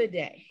out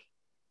today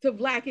to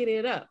blacken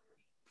it up.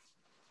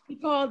 He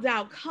called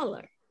out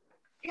color,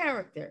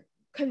 character,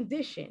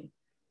 condition,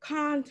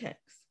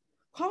 context,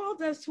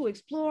 called us to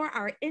explore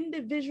our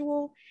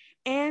individual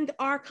and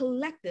our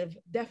collective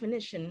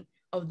definition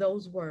of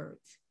those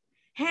words.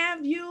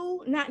 Have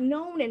you not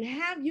known and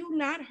have you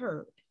not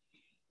heard?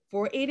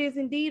 For it is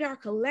indeed our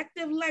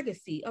collective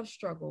legacy of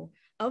struggle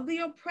of the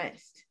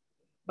oppressed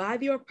by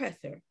the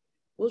oppressor,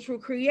 which will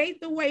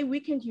create the way we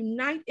can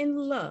unite in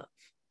love,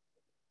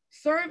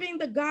 serving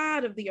the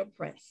God of the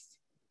oppressed.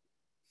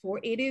 For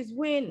it is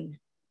when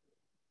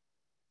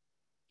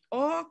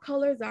all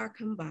colors are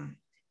combined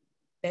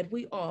that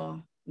we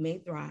all may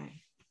thrive.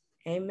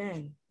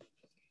 Amen.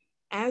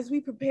 As we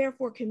prepare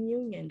for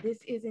communion, this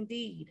is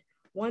indeed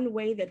one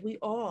way that we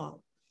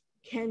all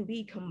can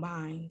be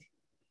combined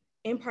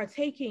in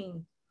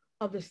partaking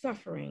of the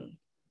suffering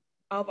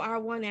of our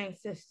one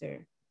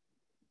ancestor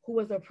who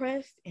was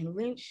oppressed and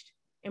lynched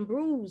and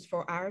bruised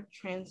for our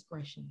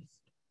transgressions.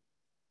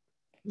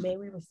 May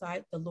we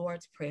recite the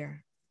Lord's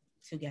Prayer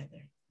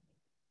together.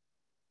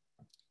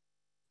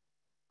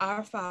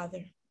 Our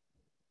Father,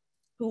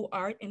 who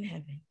art in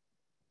heaven,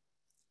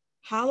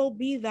 hallowed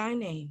be thy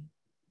name.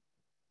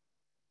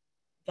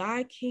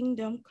 Thy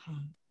kingdom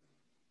come.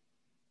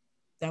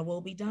 Thy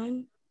will be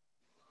done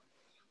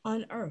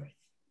on earth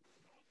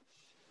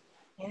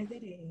as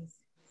it is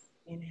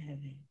in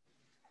heaven.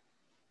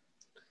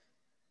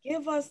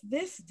 Give us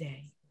this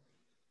day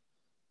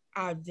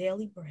our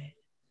daily bread,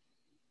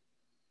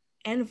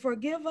 and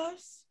forgive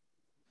us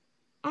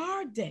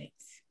our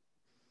debts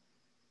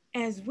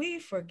as we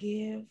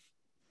forgive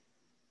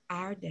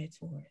our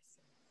debtors.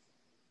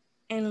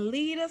 And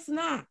lead us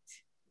not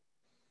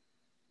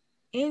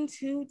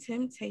into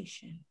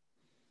temptation,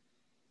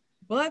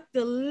 but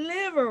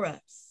deliver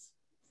us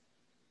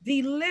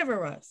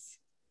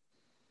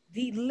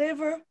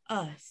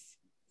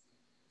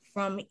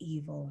from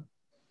evil.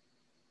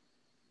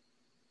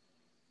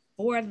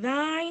 For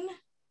thine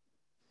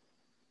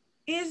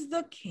is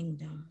the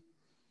kingdom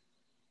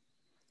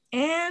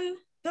and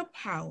the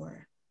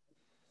power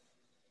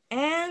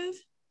and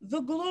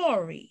the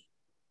glory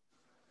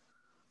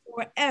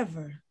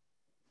forever.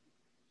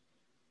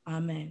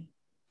 Amen.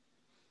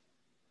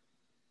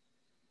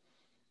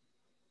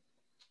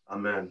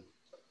 Amen.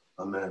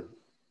 Amen.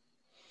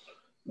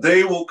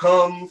 They will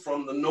come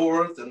from the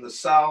north and the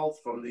south,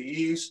 from the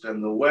east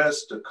and the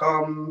west, to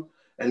come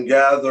and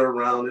gather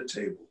around a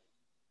table.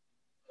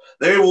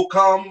 They will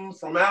come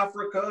from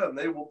Africa and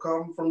they will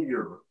come from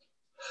Europe.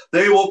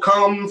 They will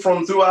come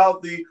from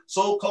throughout the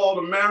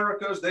so-called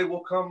Americas. They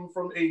will come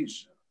from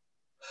Asia.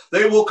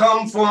 They will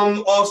come from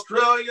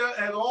Australia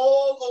and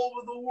all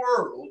over the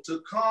world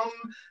to come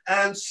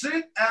and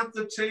sit at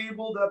the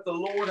table that the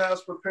Lord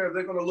has prepared.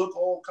 They're going to look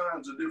all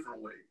kinds of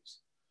different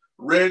ways.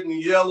 Red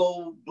and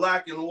yellow,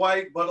 black and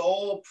white, but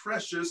all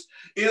precious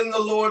in the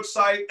Lord's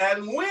sight.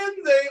 And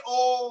when they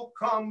all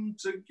come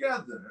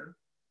together,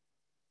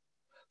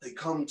 they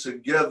come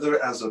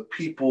together as a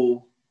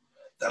people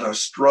that are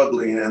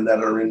struggling and that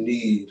are in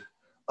need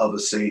of a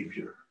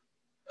Savior.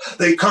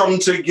 They come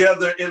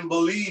together in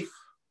belief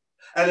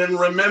and in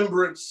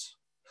remembrance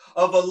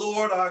of a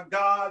Lord our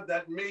God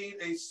that made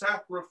a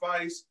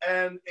sacrifice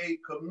and a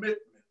commitment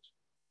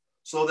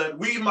so that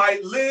we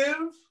might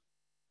live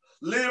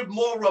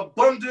more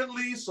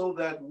abundantly, so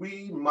that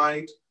we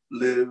might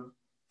live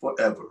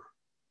forever.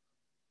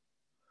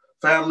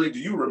 Family, do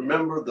you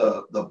remember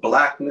the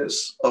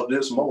blackness of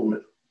this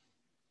moment?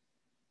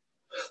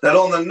 That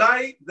on the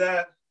night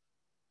that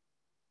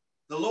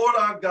the Lord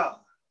our God,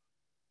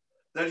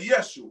 that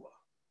Yeshua,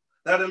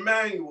 that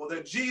Emmanuel,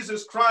 that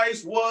Jesus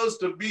Christ was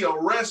to be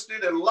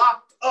arrested and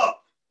locked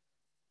up,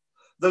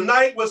 the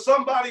night where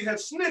somebody had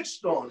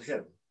snitched on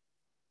him,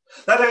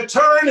 that had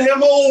turned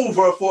him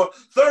over for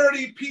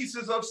 30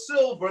 pieces of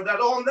silver, that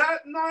on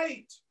that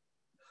night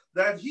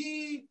that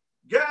he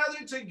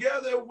gathered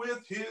together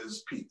with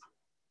his people.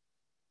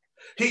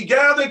 He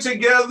gathered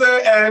together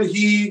and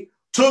he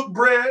took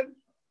bread,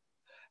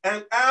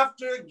 and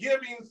after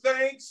giving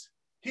thanks,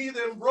 he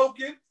then broke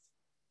it.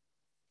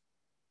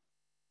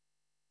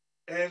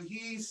 And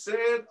he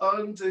said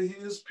unto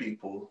his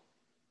people,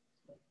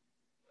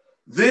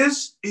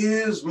 "This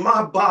is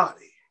my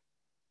body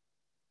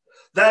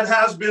that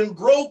has been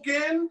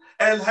broken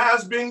and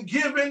has been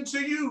given to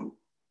you.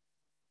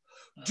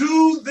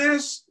 Do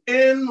this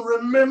in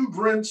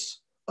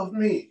remembrance of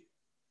me."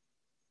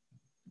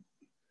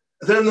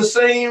 Then the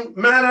same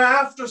manner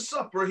after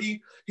supper,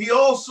 he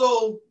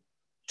also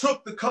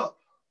took the cup.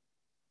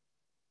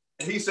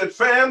 And he said,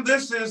 "Fam,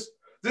 this is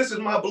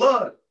my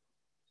blood.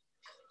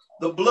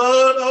 The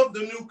blood of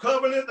the new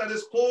covenant that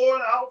is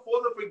poured out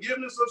for the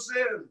forgiveness of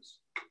sins.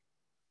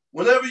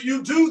 Whenever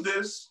you do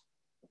this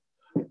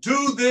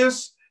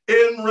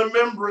in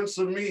remembrance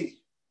of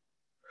me.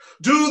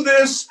 Do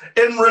this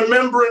in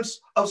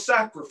remembrance of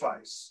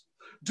sacrifice.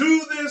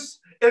 Do this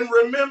in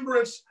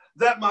remembrance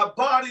that my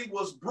body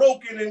was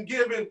broken and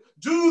given.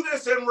 Do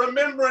this in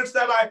remembrance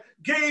that I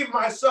gave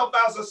myself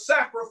as a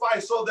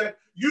sacrifice so that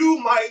you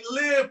might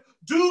live.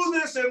 Do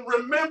this in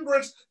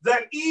remembrance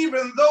that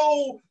even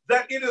though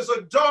that it is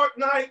a dark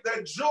night,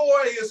 that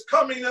joy is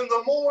coming in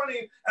the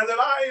morning, and that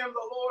I am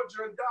the Lord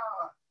your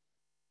God.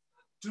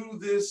 Do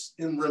this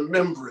in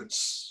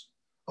remembrance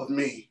of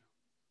me."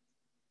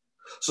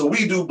 So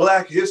we do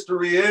Black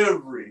History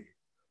every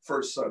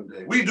first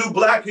Sunday. We do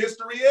Black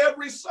History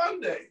every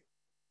Sunday.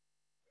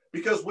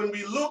 Because when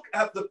we look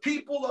at the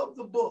people of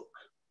the book,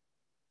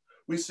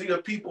 we see a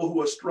people who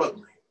are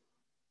struggling,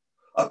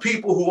 a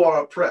people who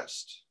are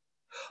oppressed,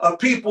 a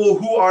people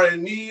who are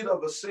in need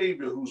of a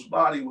Savior whose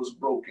body was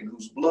broken,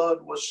 whose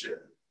blood was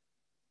shed.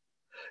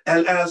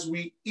 And as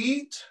we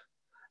eat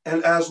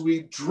and as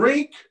we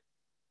drink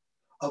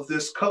of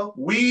this cup,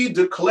 we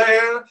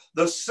declare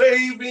the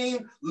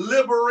saving,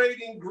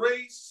 liberating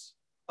grace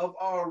of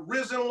our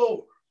risen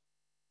Lord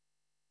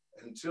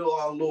until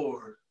our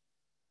Lord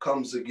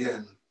comes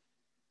again.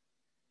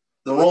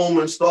 The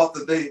Romans thought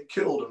that they had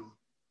killed him,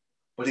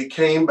 but he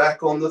came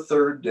back on the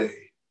third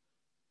day.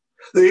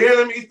 The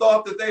enemy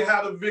thought that they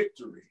had a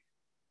victory,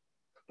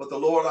 but the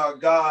Lord our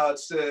God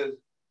said,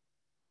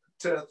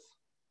 "Death,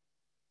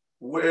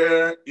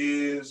 where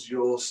is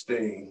your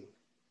sting?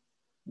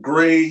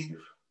 Grave,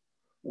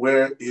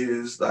 where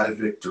is thy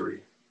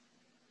victory?"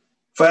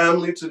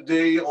 Family,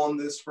 today on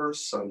this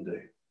first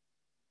Sunday,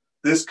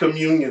 this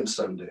Communion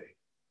Sunday,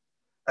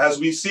 as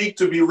we seek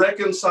to be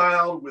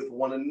reconciled with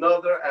one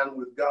another and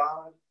with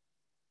God,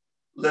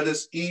 let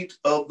us eat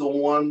of the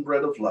one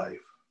bread of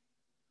life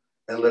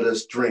and let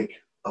us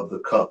drink of the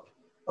cup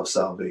of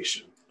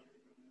salvation.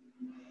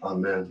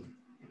 Amen.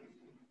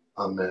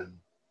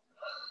 Amen.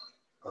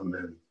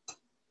 Amen.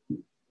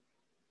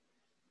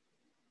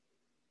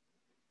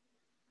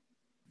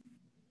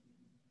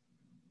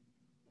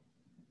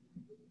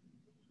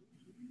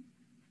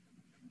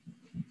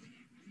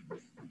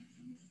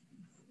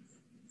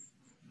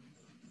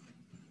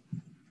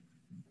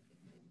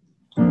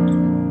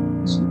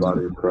 It's the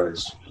body of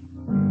Christ.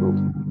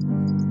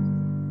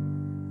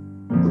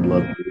 The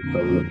blood of the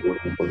covenant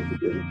working for the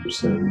forgiveness of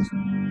sins.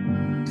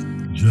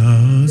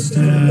 Just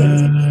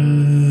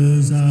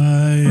as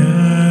I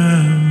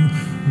am,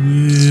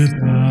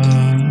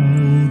 without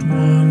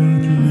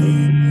one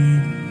plea,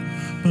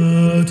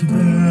 but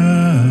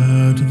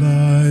that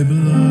thy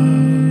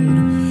blood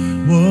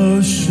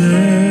was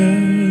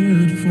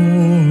shed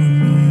for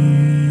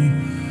me,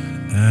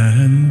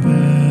 and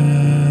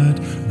that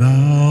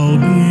thou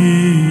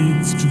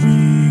didst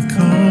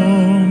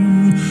become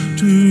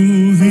to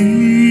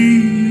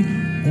thee,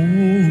 O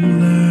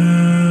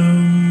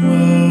Lamb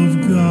of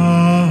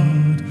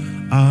God,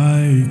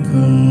 I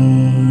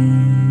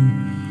come,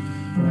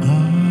 I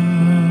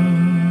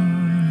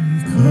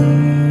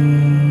come.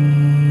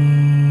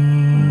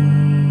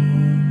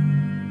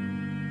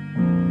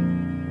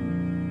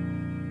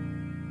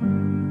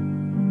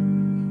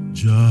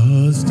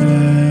 Just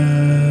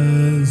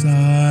as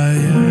I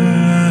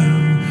am,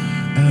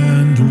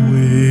 and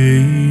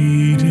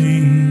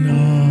waiting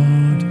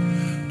not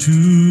to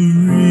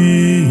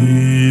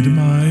rid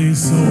my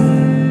soul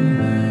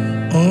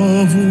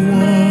of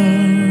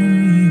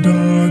one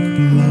dark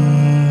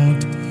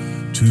blot,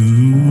 to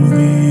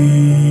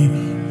thee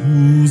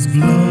whose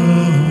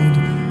blood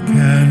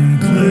can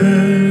cleanse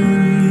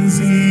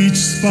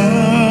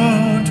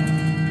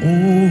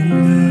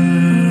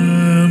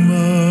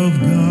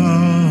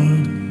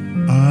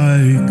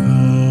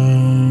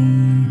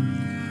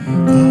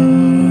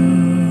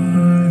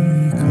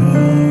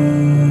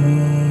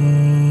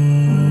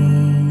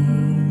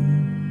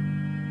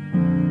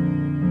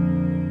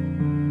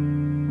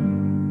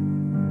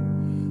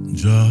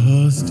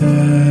Just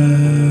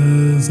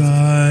as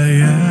I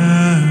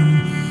am,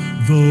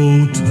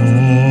 though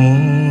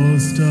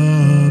tossed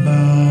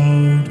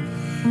about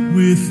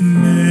with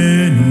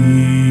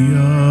many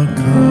a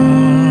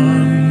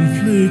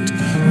conflict,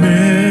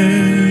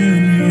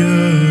 many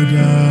a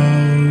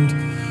doubt,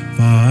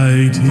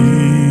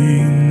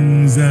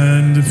 fightings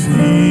and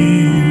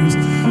fears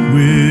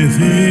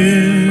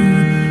within,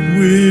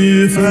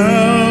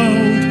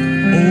 without,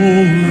 O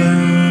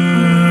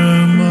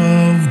Lamb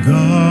of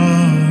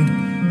God,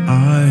 I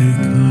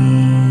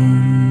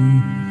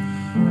come,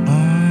 I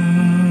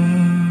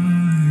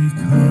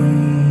come.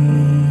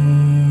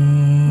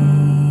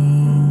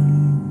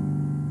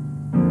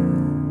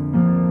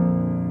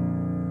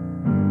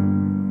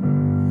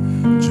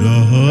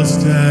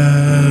 Just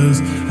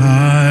as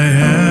I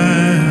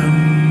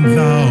am,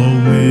 thou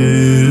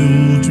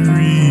wilt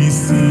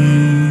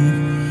receive,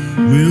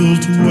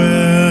 wilt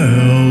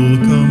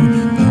welcome,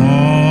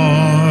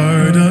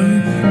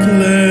 pardon,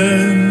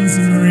 cleanse,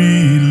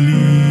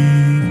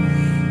 relieve,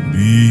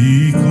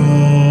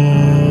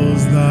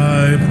 because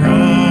thy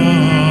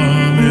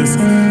promise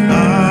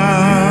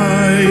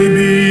I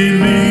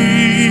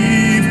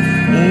believe,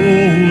 O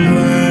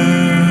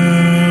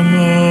Lamb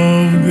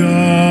of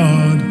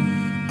God,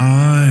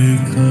 I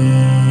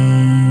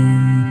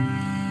come,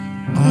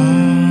 I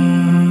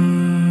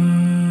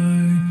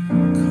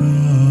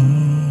come.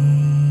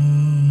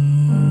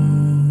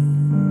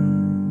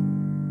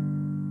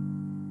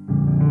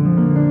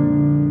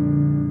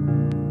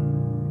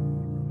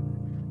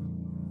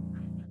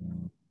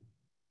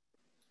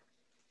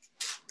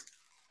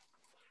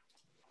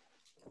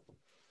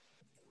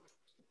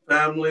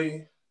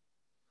 Family,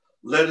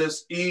 let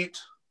us eat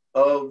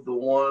of the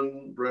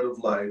one bread of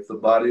life, the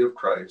body of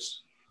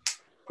Christ,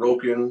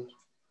 broken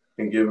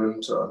and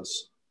given to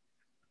us.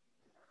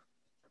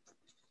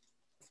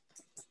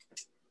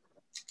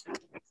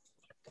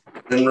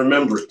 In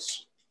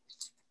remembrance,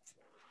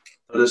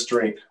 let us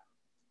drink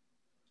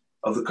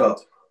of the cup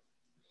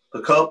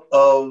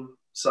of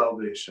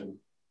salvation,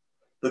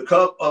 the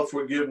cup of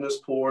forgiveness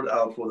poured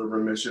out for the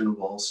remission of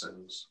all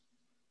sins.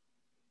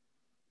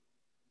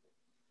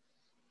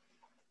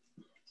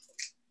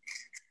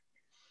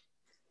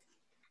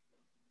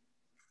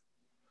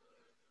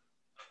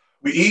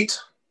 We eat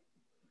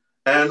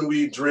and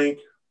we drink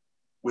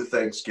with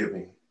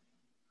thanksgiving.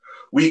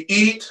 We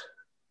eat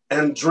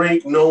and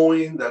drink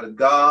knowing that a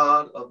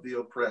God of the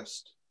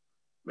oppressed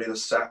made a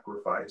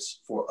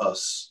sacrifice for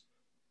us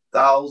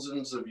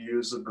thousands of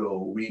years ago.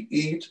 We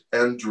eat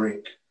and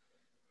drink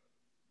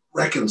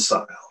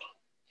reconciled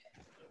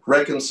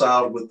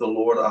with the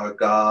Lord our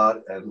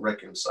God, and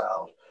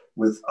reconciled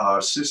with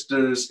our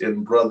sisters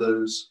and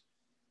brothers,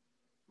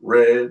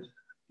 red,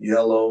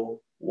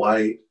 yellow,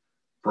 white,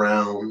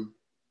 brown,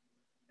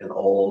 and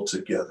all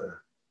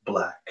together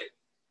black.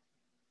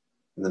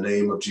 In the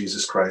name of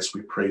Jesus Christ,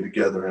 we pray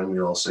together, and we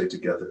all say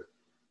together,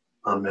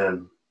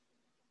 Amen,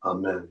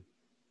 Amen,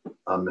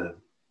 Amen.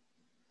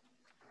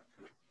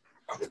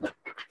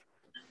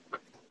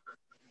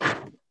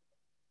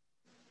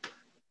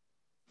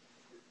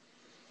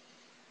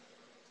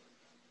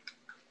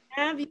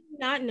 Have you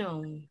not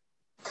known?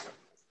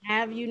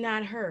 Have you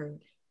not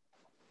heard?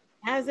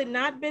 Has it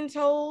not been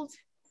told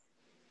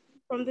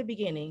from the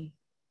beginning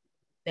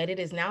that it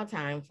is now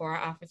time for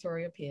our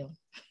offertory appeal?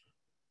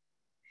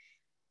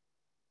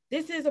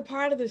 This is a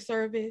part of the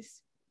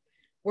service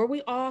where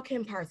we all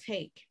can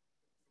partake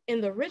in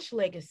the rich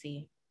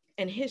legacy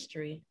and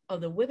history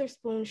of the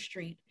Witherspoon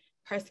Street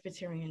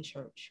Presbyterian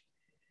Church,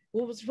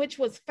 which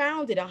was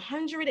founded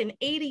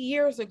 180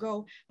 years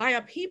ago by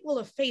a people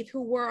of faith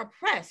who were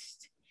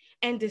oppressed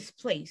and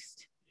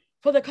displaced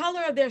for the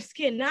color of their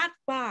skin, not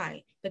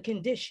by the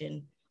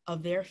condition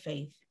of their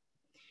faith.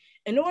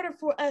 In order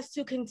for us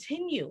to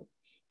continue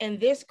in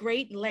this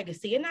great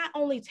legacy, it not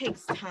only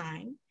takes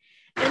time,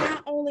 it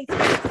not only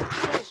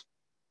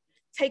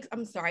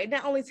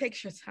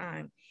takes your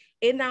time,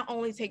 it not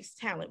only takes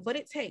talent, but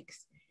it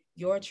takes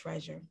your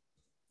treasure.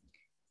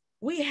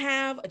 We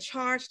have a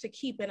charge to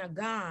keep and a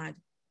God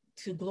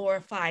to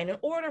glorify. And in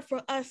order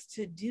for us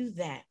to do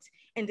that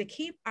and to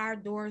keep our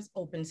doors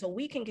open so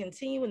we can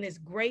continue in this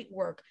great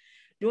work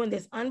during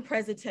this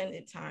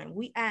unprecedented time,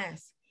 we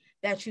ask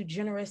that you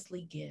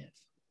generously give.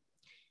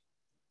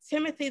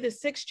 Timothy, the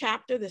 6th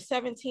chapter, the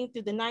 17th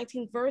through the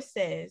 19th verse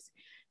says,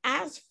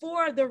 as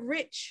for the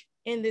rich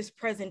in this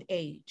present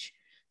age,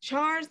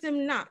 charge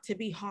them not to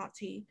be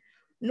haughty,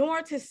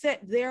 nor to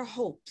set their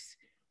hopes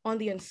on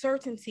the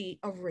uncertainty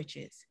of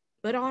riches,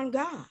 but on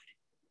God,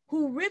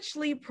 who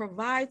richly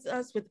provides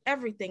us with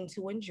everything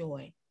to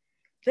enjoy.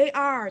 They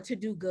are to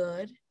do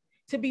good,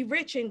 to be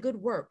rich in good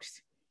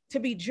works, to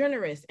be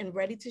generous and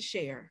ready to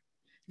share,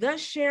 thus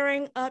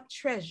sharing up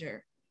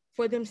treasure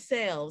for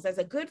themselves as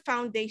a good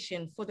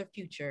foundation for the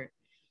future,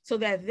 so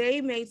that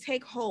they may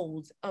take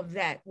hold of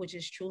that which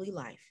is truly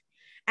life.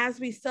 As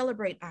we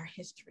celebrate our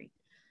history,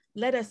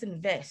 let us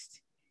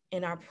invest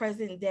in our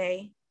present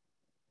day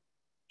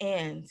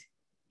and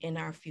in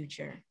our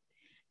future.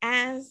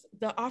 As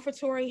the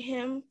offertory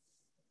hymn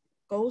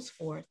goes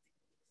forth,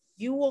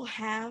 you will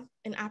have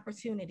an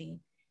opportunity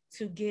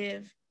to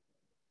give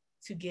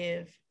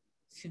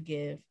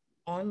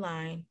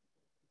online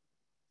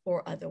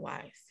or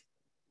otherwise.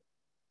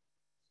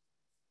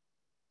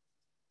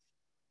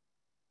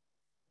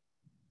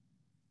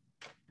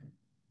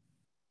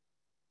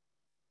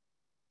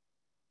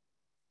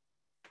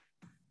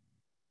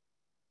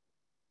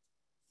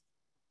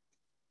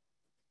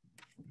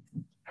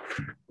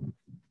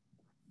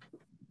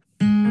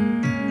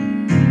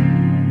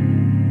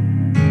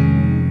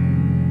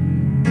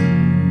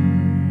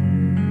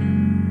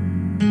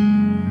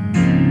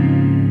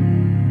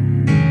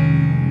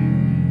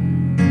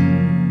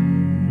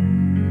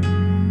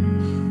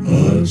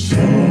 A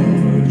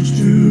charge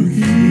to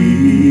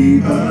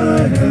keep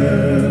I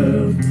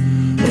have,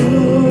 a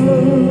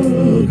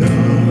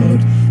God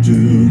to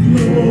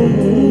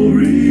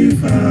glorify,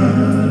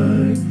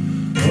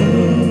 a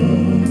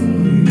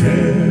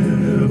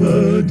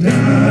never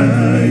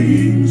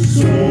dying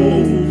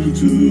soul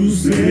to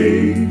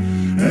save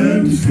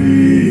and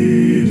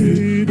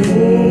fitted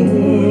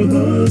for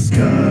the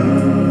sky.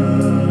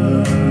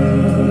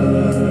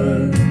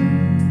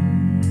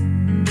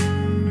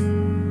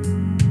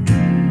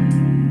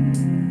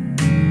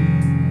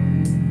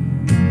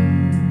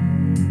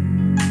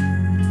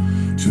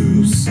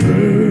 To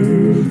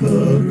serve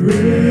the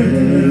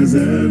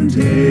present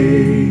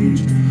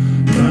age,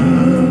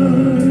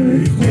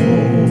 my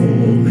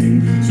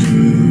calling to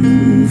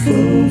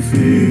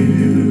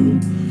fulfill.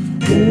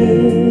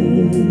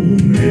 Oh,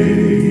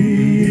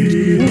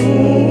 may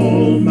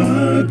all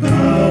my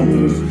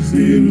powers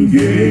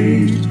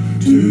engage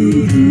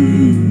to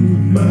do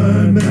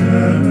my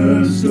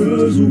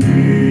Master's will.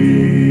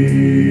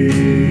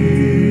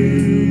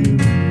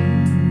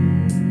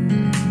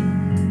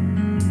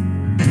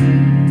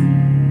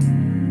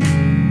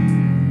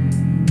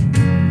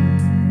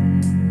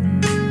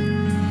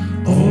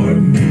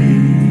 Arm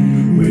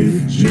me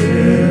with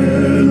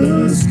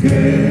jealous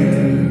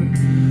care,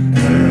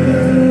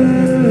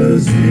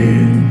 as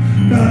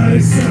in thy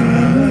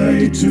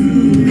sight to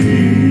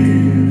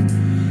live,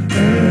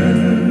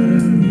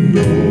 and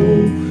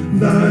oh,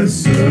 thy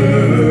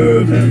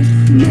servant,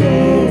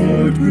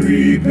 Lord,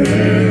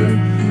 prepare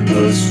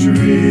a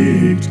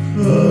strict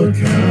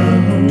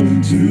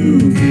account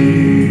to give.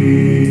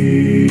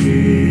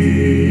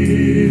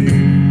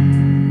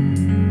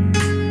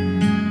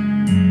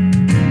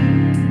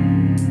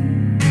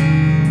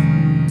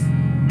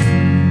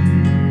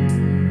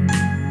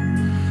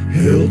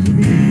 Help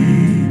me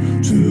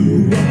to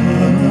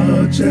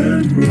watch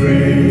and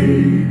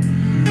pray,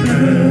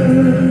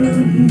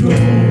 and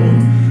on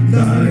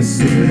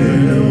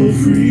thyself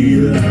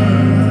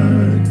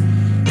rely,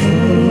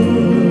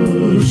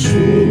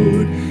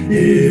 assured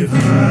if I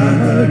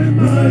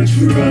my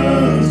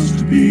trust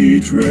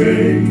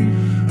betray,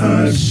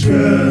 I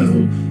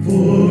shall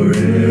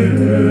forever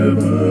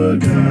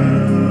die.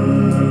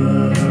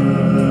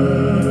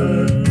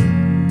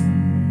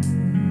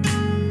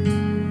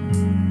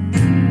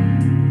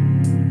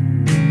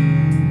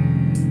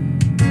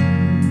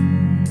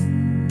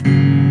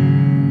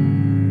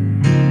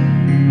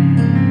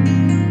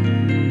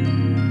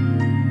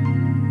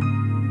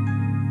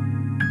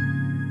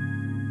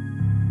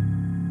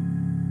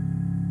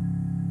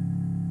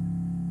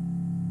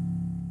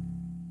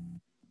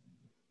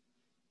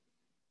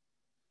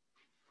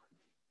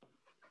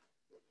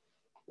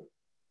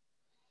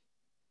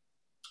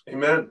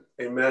 Amen.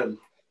 Amen.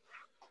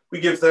 We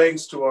give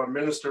thanks to our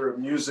minister of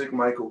music,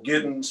 Michael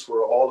Giddens,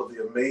 for all of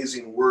the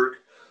amazing work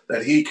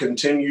that he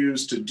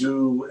continues to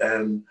do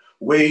and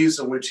ways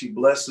in which he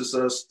blesses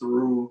us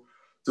through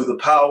the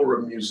power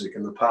of music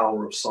and the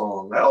power of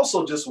song. I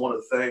also just want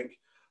to thank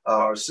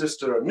our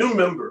sister, a new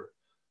member,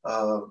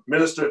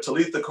 Minister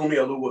Talitha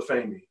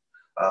Kumialuwafemi,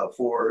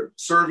 for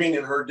serving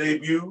in her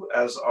debut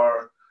as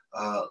our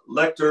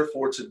lector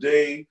for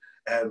today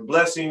and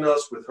blessing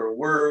us with her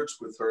words,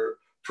 with her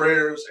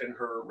prayers and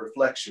her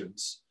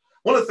reflections.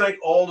 I want to thank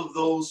all of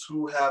those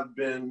who have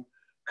been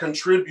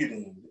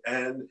contributing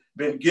and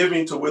been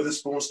giving to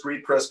Witherspoon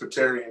Street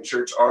Presbyterian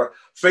Church, our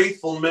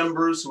faithful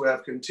members who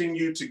have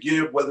continued to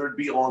give, whether it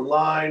be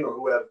online or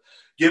who have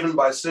given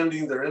by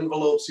sending their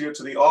envelopes here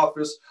to the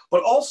office,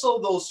 but also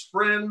those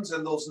friends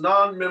and those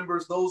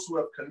non-members, those who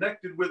have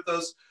connected with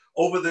us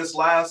over this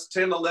last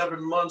 10,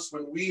 11 months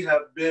when we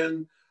have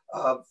been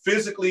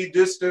physically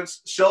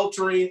distanced,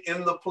 sheltering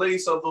in the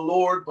place of the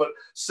Lord, but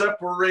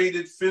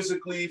separated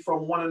physically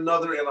from one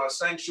another in our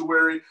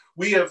sanctuary.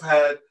 We have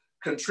had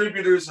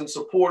contributors and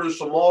supporters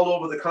from all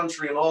over the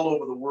country and all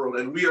over the world,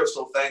 and we are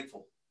so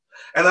thankful.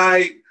 And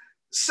I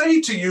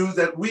say to you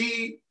that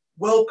we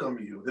welcome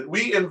you, that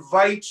we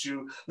invite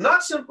you,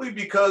 not simply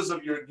because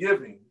of your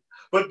giving,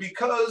 but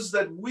because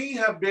that we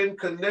have been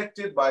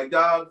connected by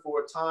God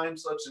for a time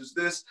such as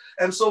this.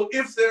 And so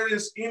if there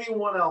is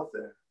anyone out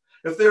there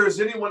If there is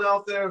anyone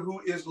out there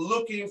who is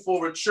looking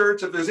for a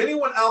church, if there's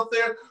anyone out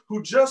there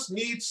who just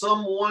needs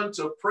someone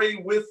to pray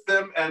with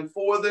them and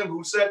for them,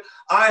 who said,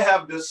 I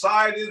have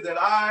decided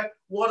that I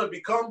want to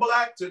become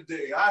black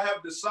today. I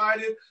have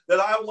decided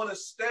that I want to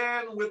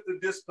stand with the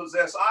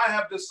dispossessed. I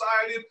have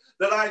decided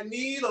that I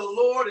need a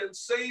Lord and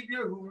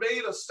Savior who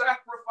made a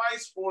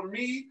sacrifice for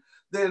me.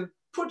 Then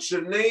put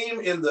your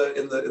name in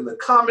the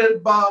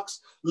comment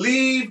box.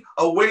 Leave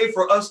a way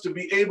for us to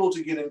be able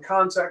to get in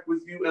contact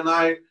with you. And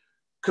I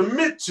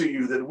commit to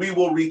you that we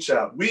will reach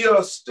out. We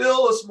are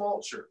still a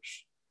small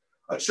church,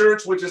 a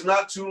church which is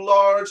not too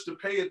large to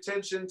pay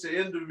attention to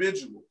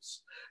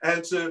individuals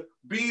and to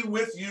be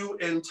with you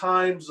in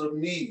times of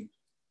need.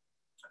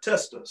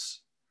 Test us,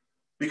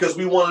 because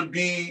we want to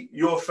be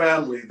your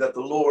family that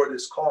the Lord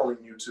is calling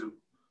you to.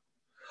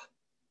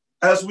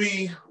 As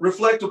we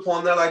reflect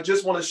upon that, I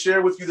just want to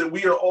share with you that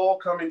we are all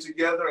coming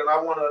together, and I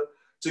want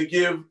to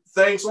give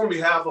thanks on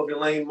behalf of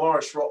Elaine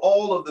Marsh for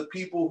all of the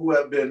people who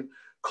have been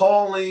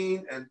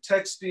calling and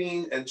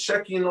texting and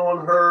checking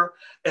on her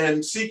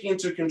and seeking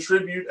to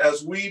contribute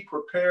as we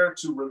prepare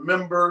to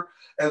remember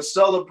and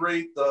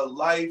celebrate the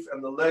life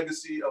and the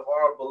legacy of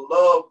our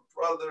beloved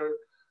brother,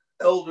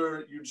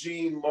 Elder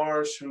Eugene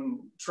Marsh,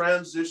 who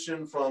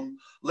transitioned from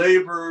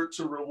labor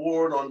to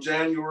reward on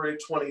January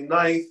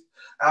 29th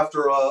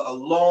after a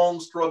long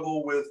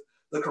struggle with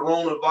the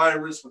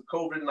coronavirus, with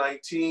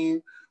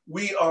COVID-19.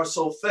 We are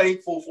so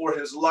thankful for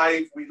his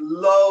life. We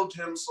loved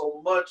him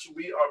so much.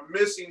 We are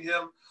missing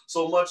him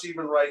so much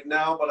even right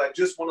now. But I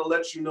just want to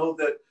let you know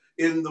that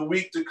in the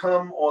week to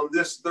come, on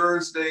this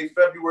Thursday,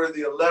 February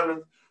the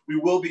 11th, we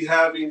will be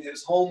having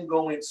his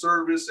homegoing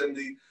service and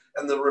the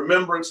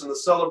remembrance and the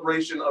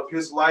celebration of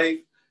his life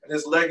and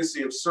his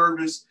legacy of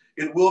service.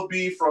 It will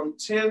be from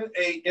 10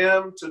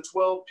 a.m. to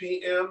 12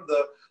 p.m.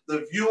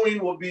 The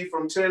viewing will be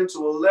from 10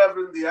 to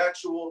 11. The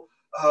actual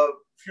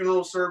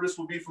funeral service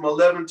will be from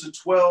 11 to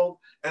 12,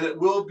 and it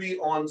will be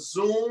on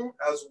Zoom,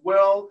 as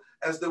well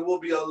as there will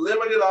be a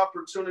limited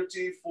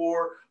opportunity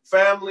for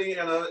family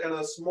and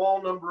a small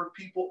number of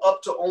people,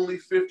 up to only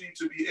 50,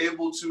 to be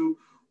able to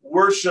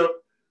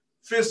worship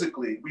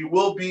physically. We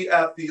will be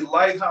at the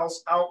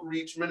Lighthouse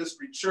Outreach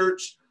Ministry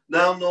Church,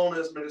 now known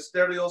as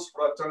Ministerios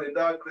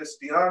Fraternidad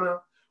Cristiana,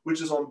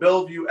 which is on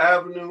Bellevue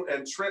Avenue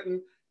and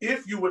Trenton.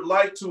 If you would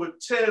like to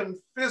attend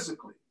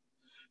physically,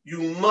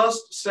 you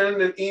must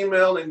send an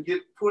email and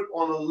get put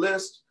on a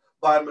list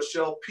by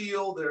Michelle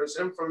Peel. There's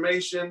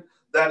information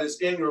that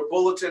is in your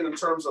bulletin in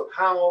terms of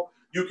how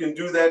you can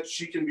do that.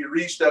 She can be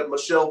reached at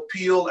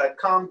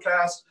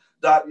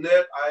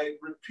michellpeel@comcast.net. I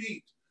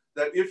repeat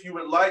that if you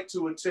would like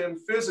to attend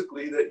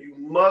physically, that you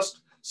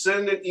must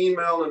send an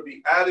email and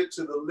be added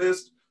to the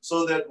list,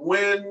 so that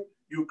when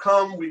you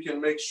come, we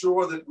can make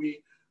sure that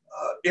we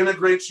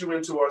integrate you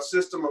into our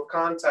system of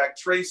contact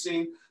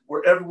tracing,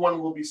 where everyone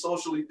will be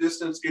socially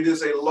distanced. It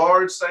is a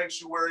large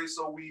sanctuary,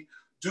 so we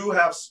do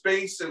have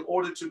space in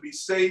order to be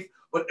safe,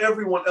 but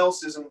everyone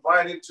else is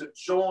invited to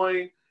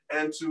join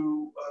and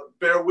to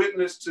bear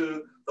witness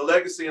to the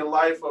legacy and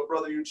life of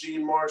Brother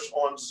Eugene Marsh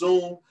on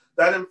Zoom.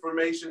 That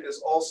information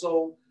is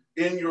also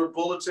in your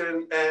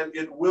bulletin, and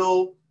it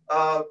will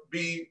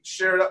be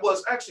shared. Well,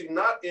 it's actually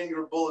not in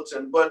your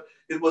bulletin, but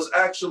it was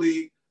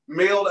actually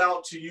mailed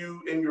out to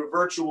you in your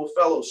virtual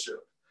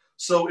fellowship.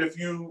 So if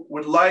you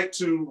would like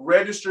to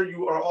register,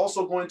 you are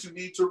also going to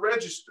need to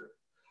register.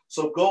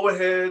 So go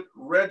ahead,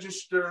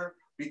 register,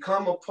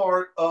 become a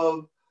part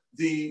of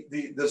the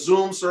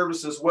Zoom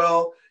service as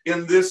well.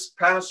 In this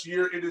past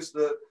year, it is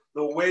the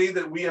way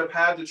that we have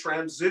had to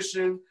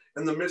transition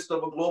in the midst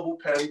of a global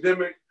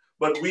pandemic,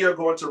 but we are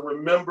going to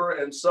remember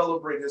and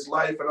celebrate his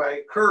life. And I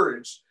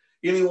encourage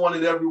anyone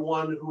and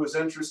everyone who is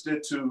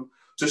interested to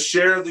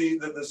share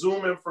the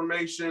Zoom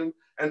information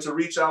and to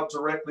reach out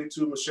directly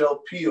to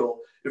Michelle Peel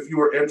if you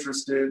are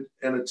interested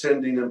in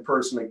attending in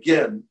person.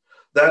 Again,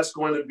 that's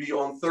going to be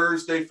on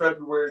Thursday,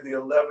 February the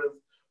 11th,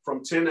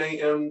 from 10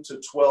 a.m.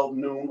 to 12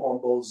 noon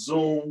on both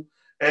Zoom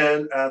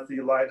and at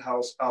the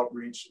Lighthouse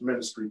Outreach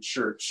Ministry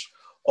Church.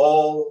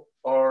 All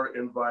are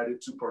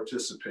invited to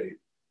participate.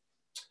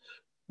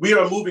 We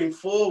are moving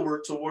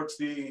forward towards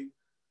the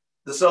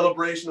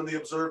celebration of the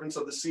observance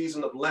of the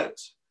season of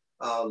Lent.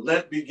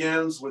 Lent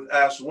begins with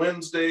Ash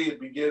Wednesday. It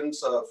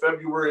begins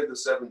February the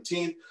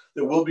 17th.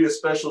 There will be a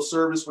special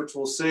service, which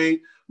we'll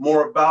say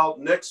more about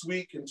next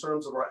week in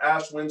terms of our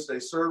Ash Wednesday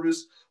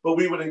service. But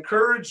we would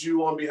encourage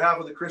you on behalf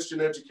of the Christian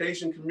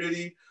Education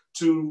Committee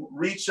to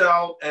reach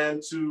out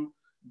and to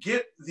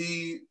get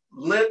the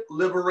Lent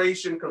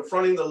Liberation,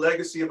 Confronting the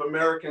Legacy of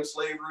American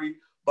Slavery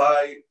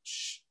by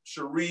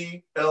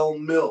Cherie L.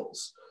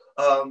 Mills.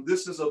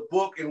 This is a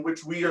book in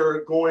which we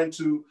are going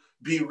to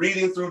be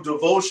reading through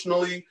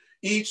devotionally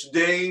each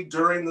day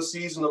during the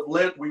season of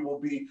Lent. We will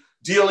be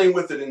dealing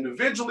with it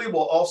individually.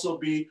 We'll also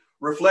be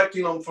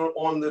reflecting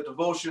on the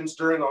devotions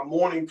during our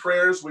morning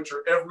prayers, which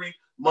are every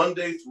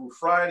Monday through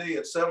Friday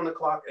at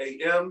 7:00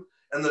 a.m.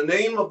 And the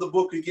name of the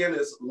book again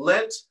is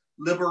Lent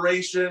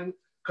Liberation,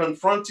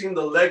 Confronting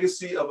the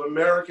Legacy of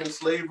American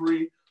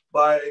Slavery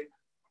by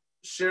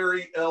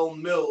Sherry L.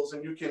 Mills,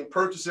 and you can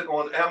purchase it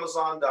on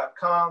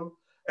Amazon.com.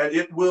 And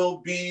it will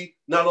be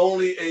not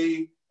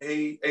only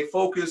a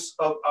focus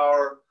of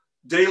our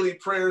daily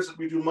prayers that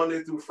we do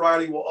Monday through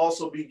Friday, we'll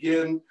also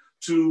begin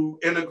to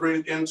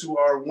integrate it into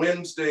our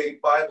Wednesday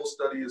Bible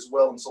study as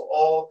well. And so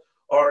all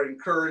are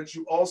encouraged.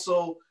 You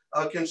also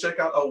can check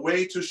out A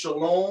Way to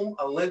Shalom,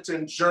 a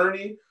Lenten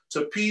journey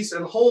to peace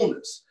and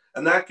wholeness.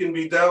 And that can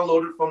be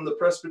downloaded from the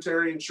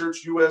Presbyterian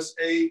Church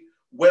USA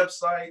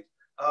website.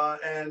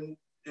 And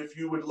if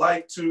you would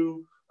like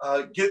to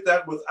get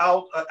that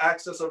without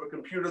access of a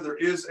computer, there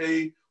is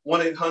a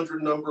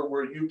 1-800 number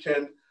where you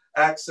can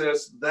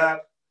access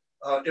that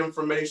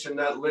information,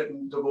 that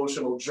Lenten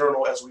devotional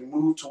journal, as we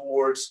move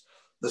towards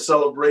the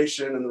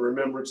celebration and the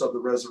remembrance of the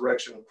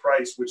resurrection of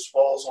Christ, which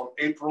falls on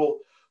April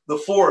the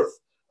 4th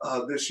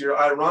this year.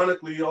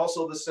 Ironically,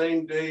 also the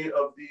same day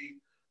of the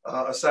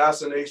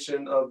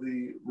assassination of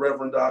the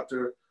Reverend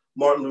Dr.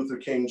 Martin Luther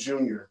King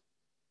Jr.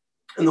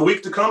 In the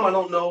week to come, I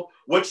don't know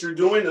what you're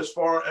doing as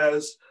far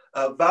as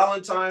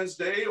Valentine's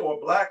Day or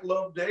Black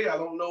Love Day. I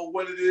don't know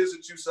what it is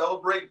that you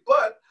celebrate,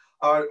 but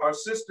our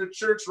sister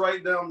church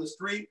right down the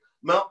street,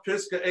 Mount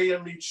Pisgah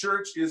AME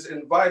Church, is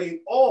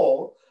inviting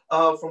all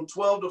from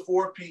 12 to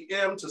 4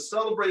 p.m. to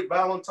celebrate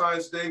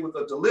Valentine's Day with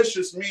a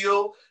delicious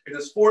meal. It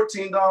is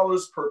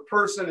 $14 per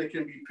person. It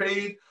can be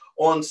paid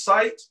on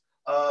site.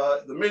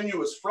 The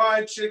menu is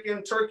fried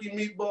chicken, turkey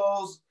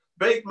meatballs,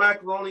 baked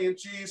macaroni and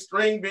cheese,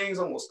 string beans.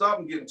 I'm gonna stop,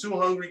 I'm getting too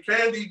hungry.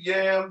 Candied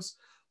yams,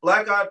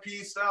 black-eyed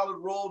peas, salad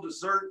roll,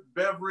 dessert,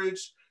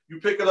 beverage. You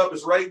pick it up,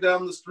 it's right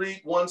down the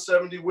street,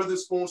 170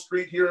 Witherspoon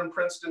Street here in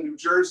Princeton, New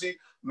Jersey.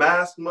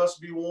 Mask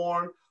must be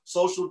worn.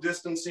 Social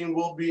distancing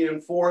will be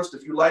enforced.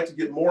 If you'd like to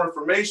get more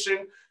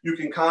information, you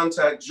can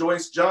contact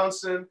Joyce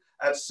Johnson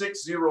at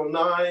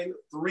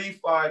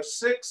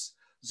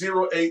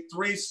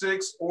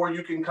 609-356-0836, or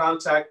you can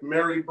contact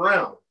Mary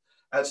Brown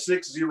at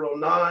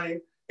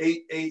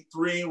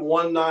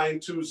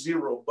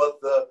 609-883-1920.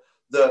 But the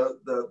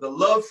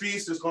love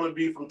feast is going to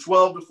be from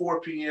 12 to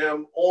 4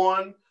 p.m.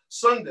 on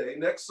Sunday,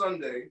 next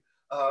Sunday,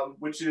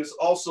 which is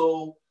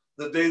also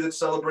the day that's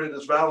celebrated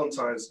as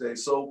Valentine's Day.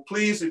 So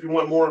please, if you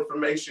want more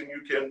information,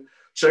 you can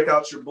check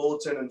out your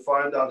bulletin and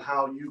find out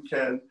how you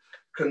can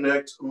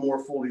connect more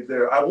fully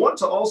there. I want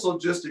to also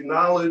just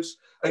acknowledge,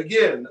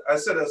 again, I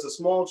said as a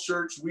small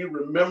church, we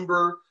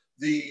remember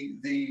the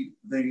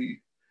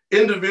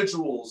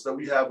individuals that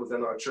we have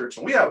within our church.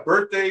 And we have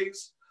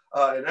birthdays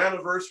and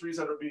anniversaries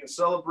that are being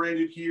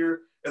celebrated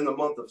here in the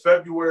month of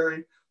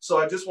February. So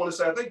I just want to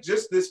say, I think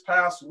just this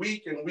past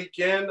week and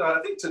weekend,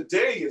 I think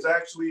today is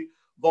actually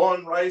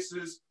Vaughn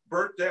Rice's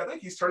birthday. I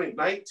think he's turning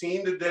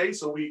 19 today.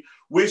 So we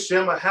wish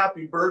him a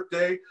happy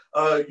birthday.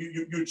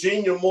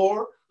 Eugenia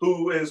Moore,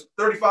 who is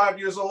 35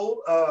 years old,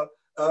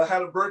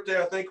 had a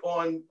birthday, I think,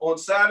 on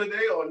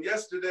Saturday, on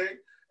yesterday.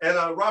 And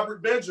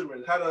Robert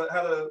Benjamin had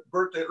a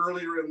birthday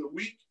earlier in the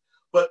week.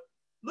 But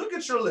look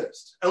at your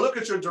list and look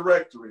at your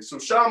directory. So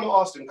Shama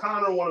Austin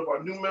Connor, one of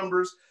our new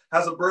members,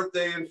 has a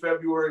birthday in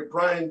February.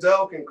 Brian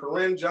Delk and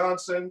Corinne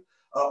Johnson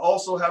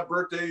also have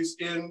birthdays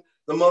in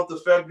the month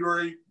of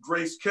February.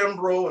 Grace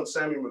Kimbrough and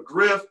Sammy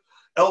McGriff,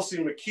 Elsie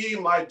McKee,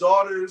 my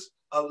daughters,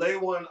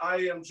 Lewa and I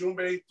am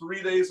Jumbe,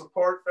 3 days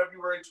apart.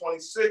 February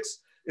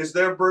 26th is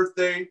their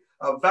birthday.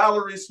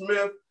 Valerie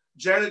Smith,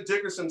 Janet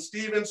Dickerson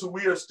Stevens, who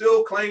we are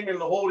still claiming and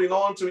holding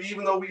on to,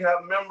 even though we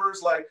have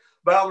members like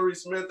Valerie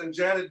Smith and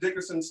Janet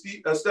Dickerson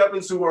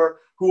Stephens who are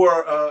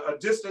a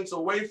distance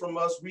away from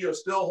us. We are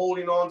still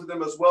holding on to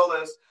them, as well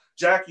as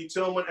Jackie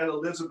Tillman and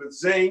Elizabeth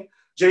Zane.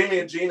 Jamie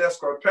and Jean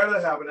Escarpetta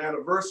have an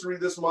anniversary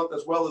this month,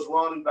 as well as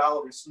Ron and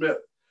Valerie Smith.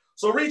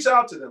 So reach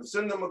out to them,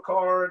 send them a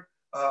card,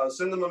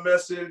 send them a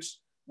message,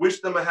 wish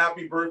them a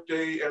happy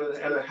birthday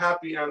and a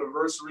happy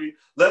anniversary.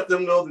 Let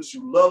them know that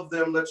you love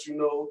them, let you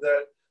know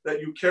that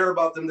you care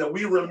about them, that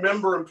we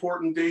remember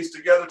important days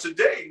together.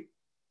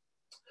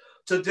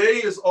 Today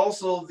is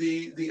also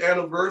the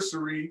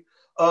anniversary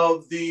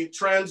of the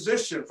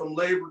transition from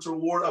labor to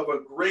reward of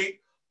a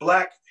great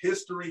Black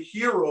history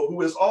hero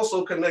who is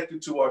also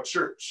connected to our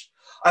church.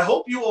 I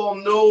hope you all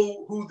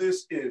know who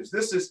this is.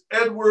 This is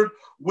Edward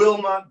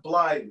Wilmot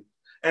Blyden,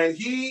 and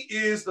he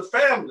is the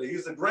family.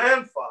 He's the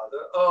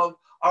grandfather of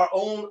our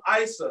own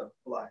Isa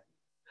Blyden.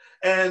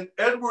 And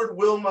Edward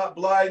Wilmot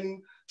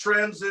Blyden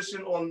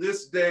transitioned on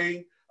this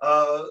day,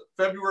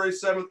 February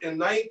 7th in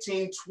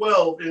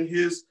 1912 in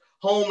his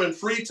home in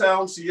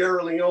Freetown,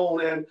 Sierra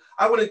Leone. And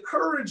I would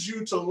encourage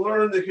you to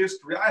learn the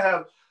history. I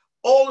have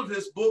all of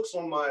his books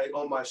on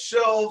my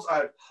shelves.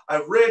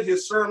 I've read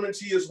his sermons.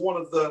 He is one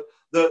of the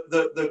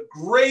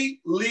great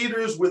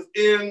leaders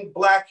within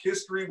Black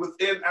history,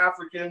 within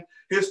African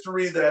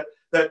history that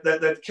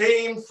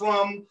came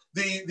from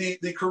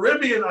the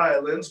Caribbean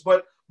islands,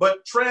 but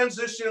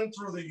transitioned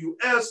through the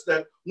U.S.,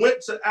 that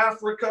went to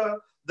Africa,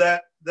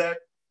 that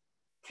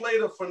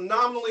played a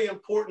phenomenally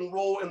important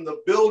role in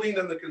the building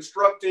and the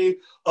constructing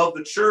of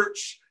the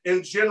church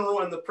in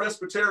general and the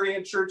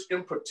Presbyterian Church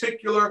in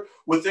particular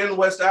within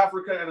West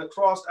Africa and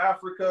across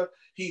Africa.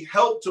 He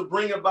helped to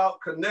bring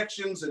about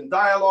connections and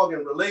dialogue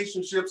and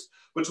relationships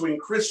between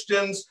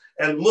Christians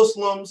and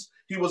Muslims.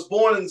 He was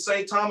born in the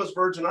St. Thomas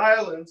Virgin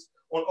Islands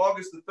on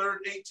August the 3rd,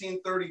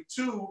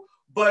 1832,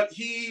 but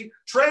he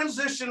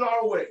transitioned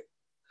our way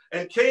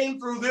and came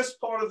through this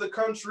part of the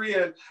country.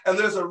 And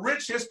there's a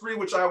rich history,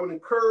 which I would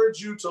encourage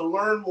you to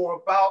learn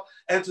more about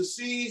and to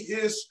see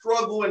his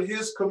struggle and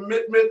his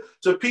commitment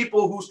to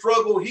people who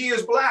struggle. He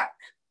is Black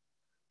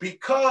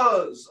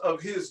because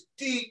of his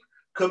deep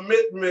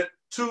commitment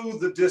to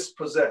the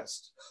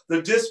dispossessed,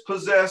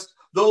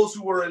 those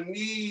who are in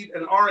need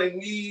and are in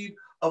need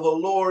of a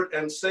Lord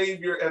and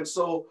Savior. And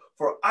so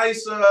for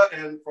Isa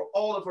and for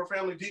all of her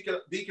family,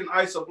 Deacon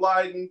Isa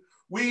Blyden,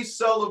 we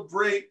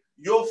celebrate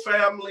your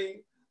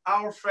family,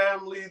 our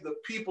family, the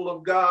people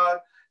of God,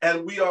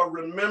 and we are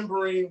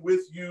remembering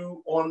with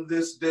you on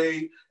this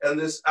day and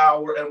this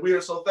hour. And we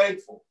are so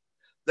thankful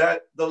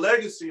that the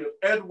legacy of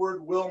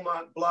Edward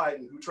Wilmot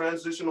Blyden, who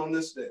transitioned on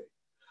this day,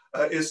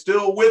 is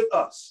still with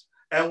us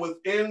and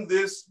within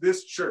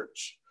this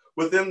church,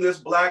 within this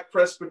Black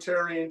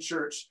Presbyterian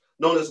church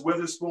known as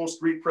Witherspoon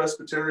Street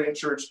Presbyterian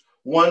Church,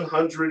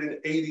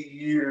 180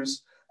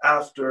 years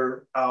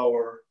after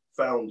our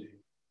founding.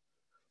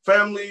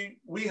 Family,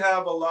 we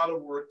have a lot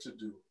of work to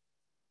do.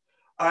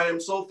 I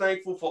am so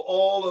thankful for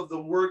all of the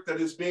work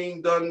that is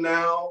being done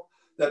now,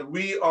 that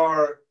we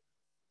are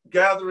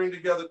gathering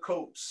together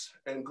coats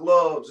and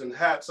gloves and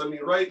hats. I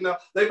mean, right now,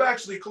 they've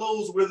actually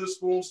closed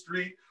Witherspoon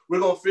Street.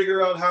 We're going to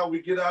figure out how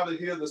we get out of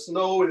here. The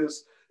snow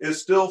is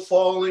still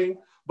falling.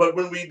 But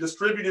when we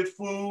distributed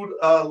food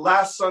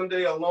last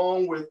Sunday,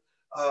 along with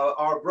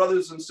our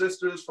brothers and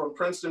sisters from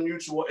Princeton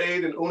Mutual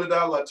Aid and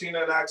Unidad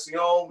Latina and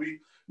Acción, we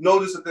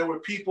noticed that there were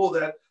people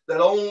that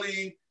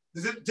only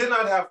did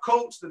not have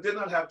coats, that did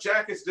not have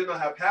jackets, did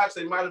not have hats.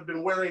 They might have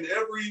been wearing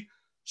every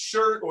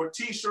shirt or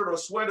t-shirt or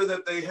sweater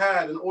that they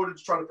had in order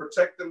to try to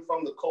protect them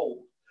from the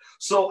cold.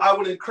 So I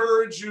would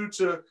encourage you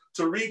to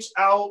reach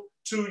out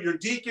to your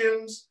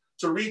deacons,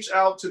 to reach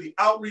out to the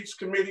outreach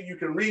committee. You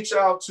can reach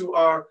out to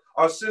our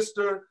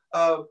sister,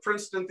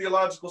 Princeton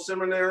Theological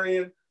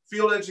Seminarian,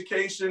 field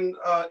education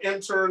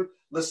intern,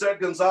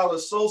 Lisette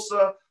Gonzalez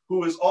Sosa,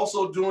 who is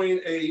also doing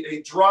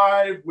a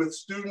drive with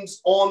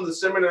students on the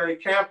seminary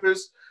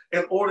campus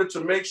in order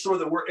to make sure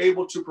that we're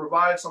able to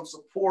provide some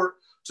support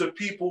to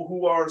people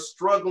who are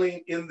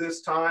struggling in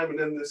this time and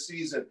in this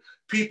season.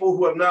 People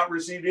who have not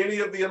received any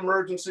of the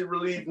emergency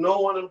relief,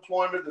 no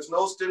unemployment, there's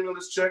no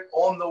stimulus check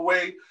on the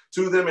way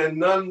to them, and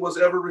none was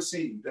ever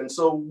received. And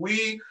so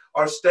we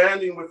are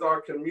standing with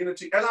our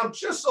community, and I'm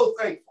just so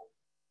thankful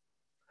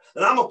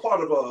that I'm a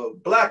part of a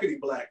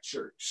Blackity-Black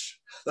church,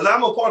 that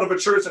I'm a part of a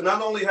church that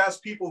not only has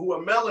people who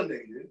are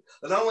melanated,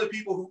 that not only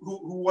people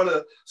who want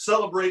to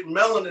celebrate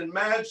melanin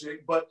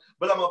magic, but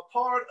I'm a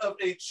part of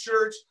a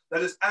church that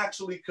is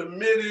actually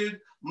committed,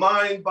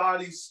 mind,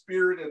 body,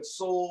 spirit, and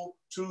soul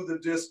to the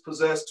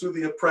dispossessed, to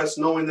the oppressed,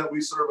 knowing that we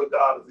serve a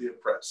God of the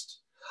oppressed.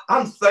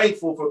 I'm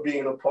thankful for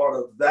being a part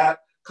of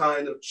that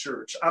kind of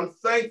church. I'm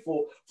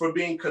thankful for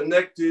being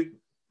connected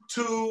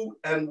to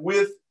and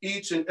with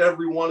each and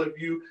every one of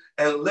you,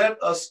 and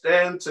let us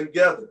stand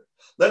together.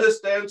 Let us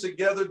stand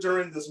together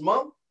during this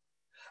month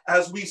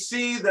as we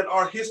see that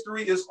our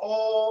history is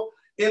all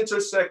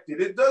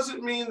intersected. It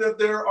doesn't mean that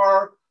there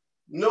are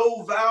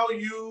no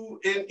value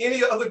in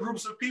any other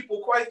groups of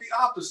people, quite the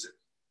opposite.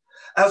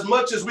 As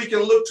much as we can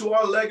look to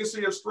our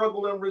legacy of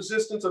struggle and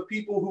resistance of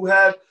people who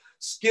had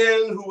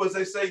skin, who, as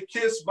they say,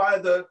 kissed by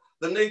the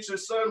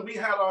nature's sun, we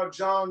had our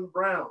John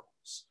Browns.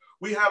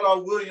 We had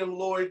our William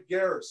Lloyd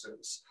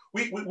Garrisons.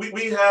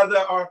 We had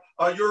our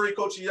Yuri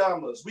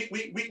Kochiyamas.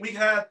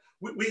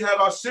 We had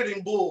our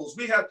Sitting Bulls.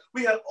 We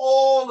had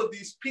all of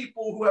these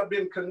people who have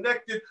been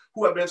connected,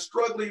 who have been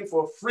struggling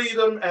for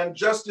freedom and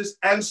justice,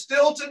 and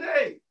still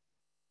today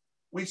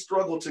we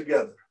struggle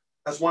together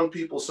as one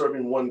people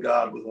serving one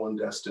God with one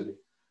destiny.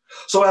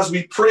 So as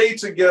we pray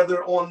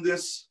together on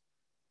this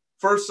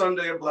first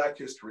Sunday of Black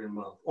History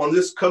Month, on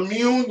this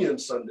Communion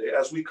Sunday,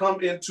 as we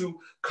come into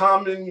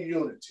common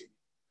unity,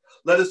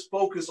 let us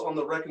focus on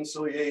the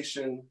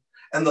reconciliation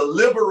and the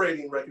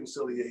liberating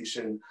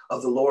reconciliation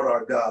of the Lord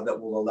our God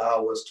that will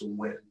allow us to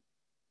win.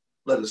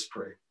 Let us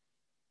pray.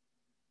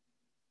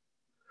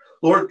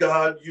 Lord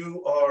God,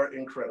 you are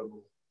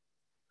incredible,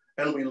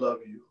 and we love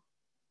you.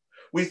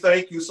 We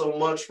thank you so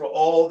much for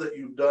all that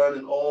you've done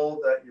and all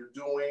that you're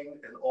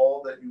doing and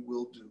all that you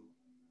will do.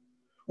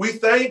 We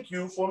thank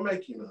you for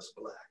making us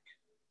Black,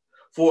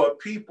 for a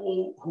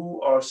people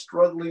who are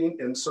struggling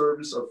in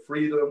service of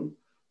freedom,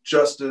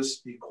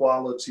 justice,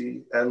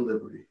 equality, and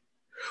liberty.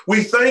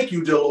 We thank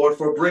you, dear Lord,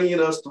 for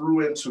bringing us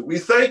through into. We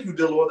thank you,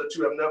 dear Lord, that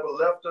you have never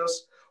left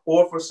us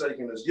or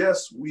forsaken us.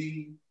 Yes,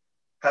 we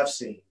have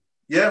seen.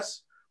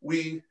 Yes,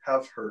 we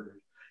have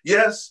heard.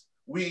 Yes,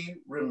 we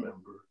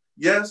remember.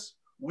 Yes,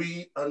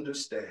 we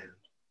understand.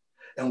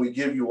 And we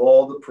give you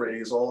all the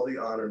praise, all the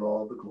honor, and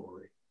all the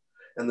glory.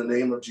 In the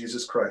name of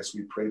Jesus Christ,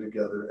 we pray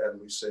together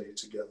and we say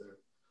together,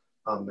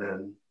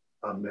 amen,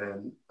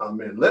 amen,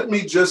 amen. Let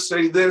me just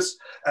say this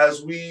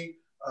as we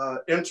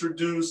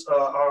introduce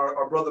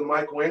our brother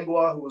Michael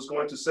Engwa, who is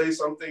going to say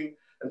something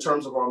in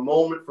terms of our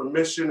moment for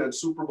mission and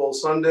Super Bowl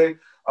Sunday.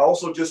 I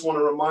also just want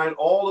to remind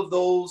all of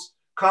those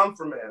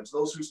confirmands,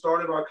 those who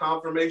started our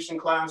confirmation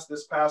class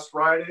this past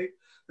Friday,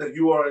 that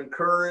you are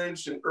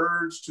encouraged and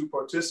urged to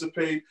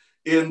participate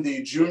in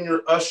the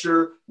junior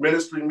usher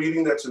ministry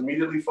meeting that's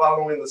immediately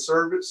following the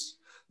service,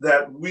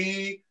 that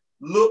we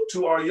look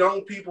to our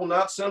young people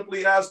not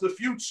simply as the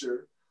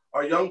future.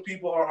 Our young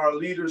people are our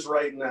leaders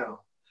right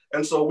now.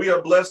 And so we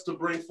are blessed to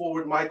bring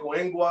forward Michael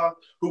Engwa,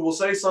 who will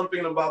say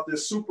something about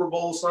this Super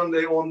Bowl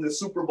Sunday on this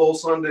Super Bowl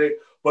Sunday,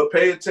 but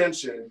pay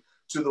attention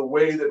to the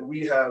way that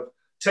we have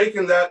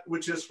taken that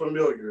which is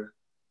familiar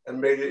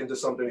and made it into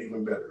something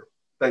even better.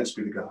 Thanks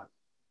be to God.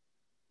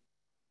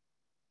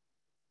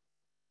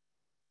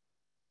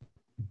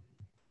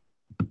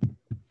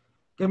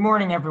 Good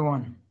morning,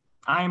 everyone.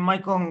 I am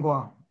Michael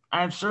Engwa.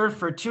 I have served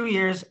for 2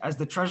 years as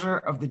the treasurer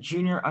of the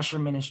Junior Usher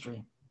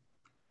Ministry.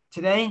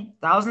 Today,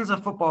 thousands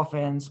of football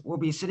fans will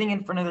be sitting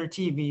in front of their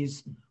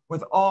TVs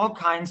with all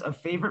kinds of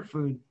favorite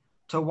food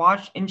to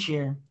watch and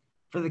cheer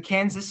for the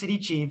Kansas City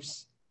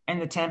Chiefs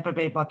and the Tampa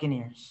Bay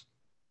Buccaneers.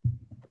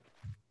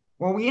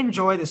 While we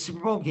enjoy the Super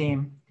Bowl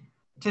game,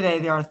 today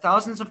there are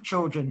thousands of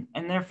children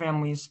and their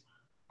families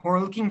who are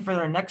looking for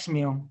their next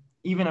meal,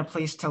 even a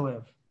place to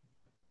live.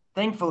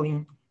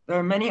 Thankfully, there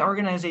are many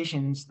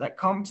organizations that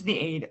come to the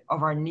aid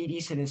of our needy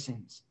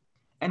citizens,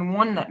 and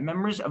one that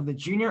members of the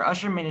Junior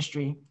Usher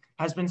Ministry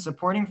has been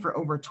supporting for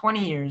over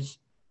 20 years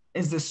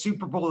is the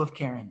Super Bowl of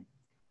Caring.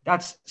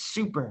 That's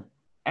Super,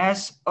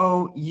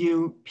 S-O-U-P-E-R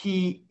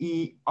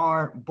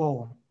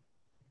Bowl.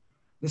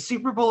 The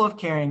Super Bowl of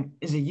Caring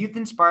is a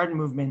youth-inspired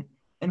movement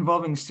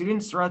involving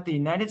students throughout the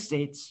United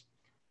States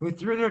who,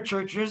 through their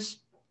churches,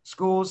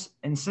 schools,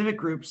 and civic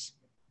groups,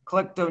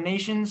 collect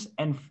donations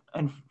and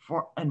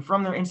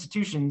from their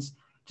institutions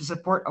to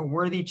support a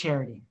worthy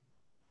charity.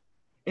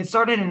 It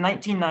started in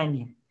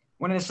 1990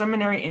 when a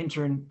seminary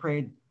intern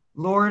prayed,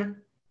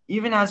 "Lord,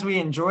 even as we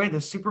enjoy the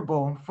Super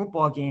Bowl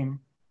football game,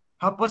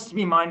 help us to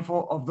be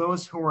mindful of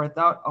those who are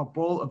without a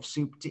bowl of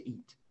soup to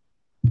eat."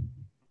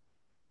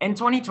 In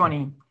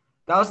 2020,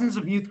 thousands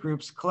of youth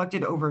groups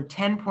collected over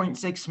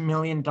 $10.6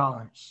 million.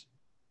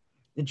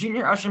 The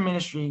Junior Usher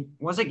Ministry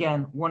was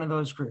again one of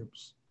those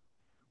groups.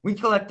 We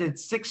collected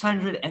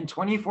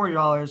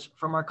 $624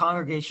 from our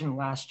congregation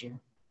last year.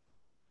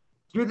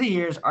 Through the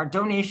years, our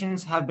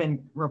donations have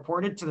been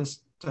reported to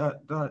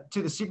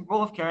the Super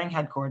Bowl of Caring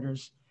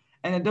headquarters,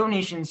 and the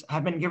donations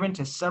have been given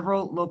to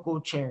several local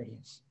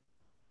charities.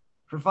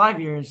 For 5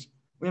 years,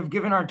 we have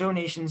given our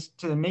donations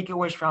to the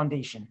Make-A-Wish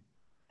Foundation,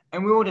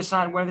 and we will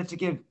decide whether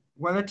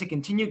to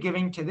continue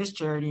giving to this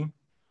charity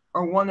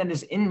or one that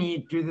is in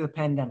need due to the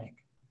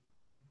pandemic.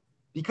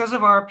 Because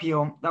of our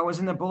appeal that was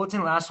in the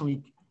bulletin last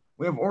week,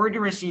 we have already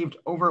received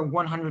over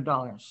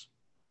 $100.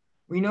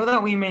 We know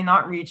that we may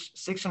not reach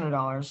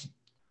 $600.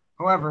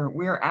 However,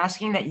 we are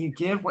asking that you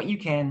give what you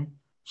can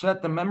so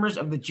that the members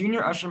of the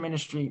Junior Usher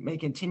Ministry may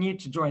continue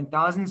to join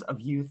thousands of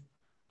youth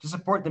to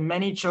support the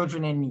many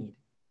children in need.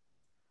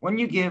 When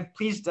you give,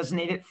 please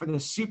designate it for the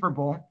Super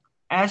Bowl,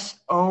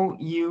 S-O-U-P-E-R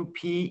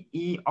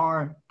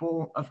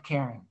Bowl of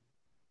Caring.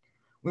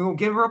 We will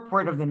give a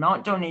report of the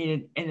amount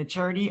donated and the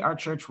charity our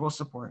church will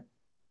support.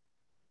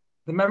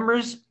 The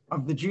members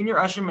of the Junior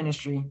Usher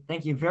Ministry,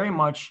 thank you very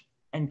much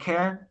and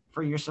care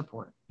for your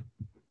support.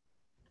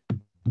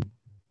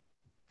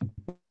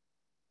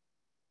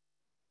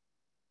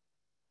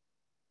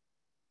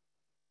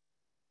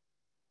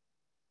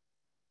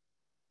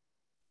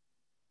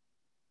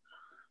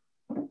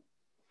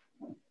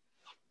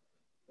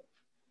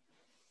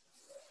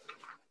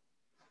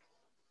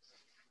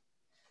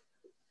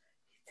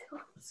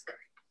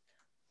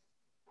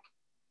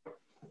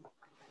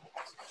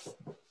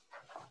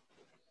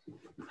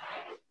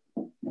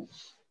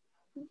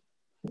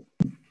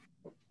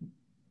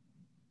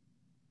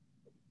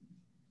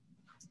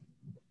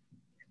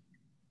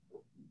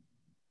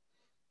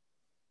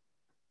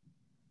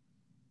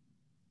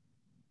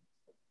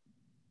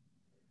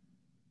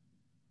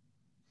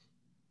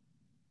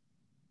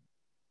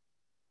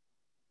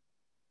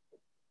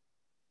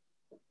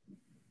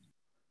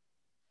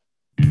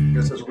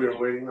 Just as we are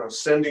waiting, our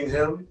sending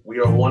hymn, we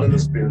are one in the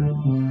Spirit.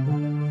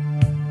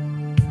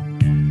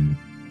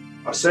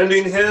 Our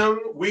sending hymn,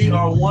 we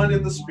are one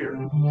in the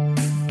Spirit.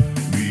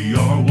 We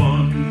are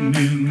one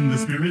in the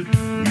Spirit.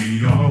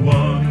 We are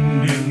one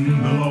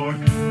in the Lord.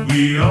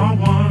 We are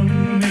one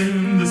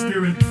in the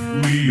Spirit.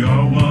 We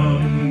are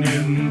one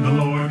in the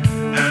Lord.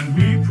 And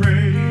we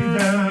pray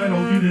that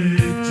all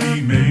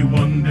unity may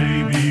one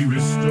day be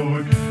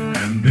restored.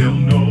 And they'll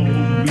know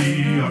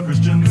we are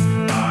Christians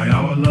by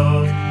our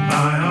love,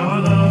 by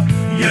our love.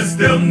 Yes,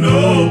 they'll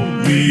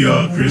know we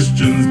are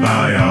Christians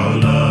by our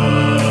love.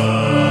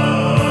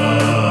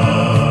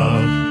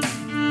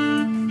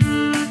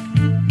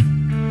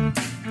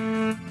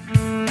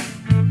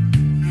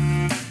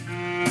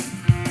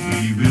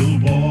 We will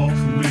walk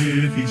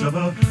with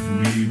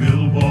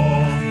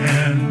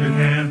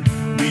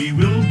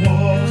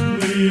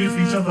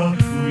each other.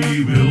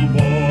 We will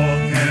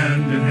walk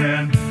hand in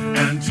hand,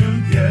 and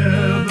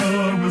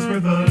together whisper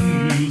the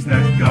news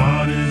that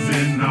God is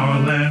in our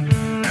land.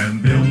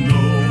 And they'll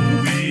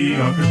know we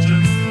are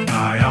Christians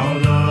by our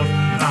love,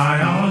 by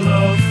our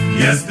love.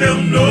 Yes,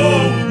 they'll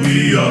know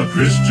we are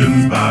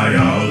Christians by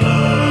our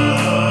love.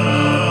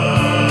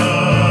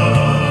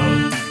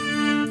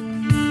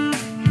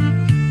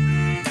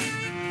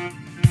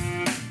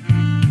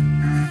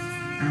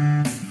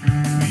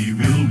 We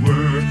will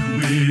work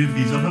with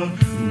each other.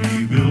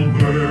 We will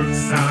work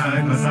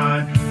side by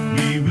side.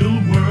 We will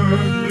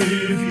work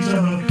with each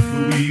other.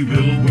 We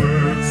will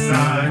work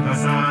side by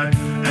side.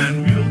 And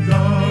we'll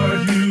guard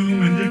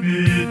human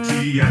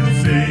dignity and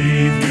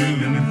save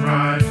human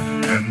pride.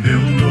 And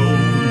they'll know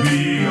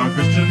we are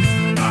Christians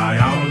by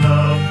our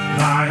love,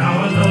 by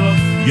our love.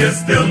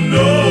 Yes, they'll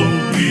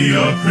know we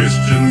are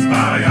Christians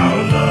by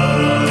our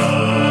love.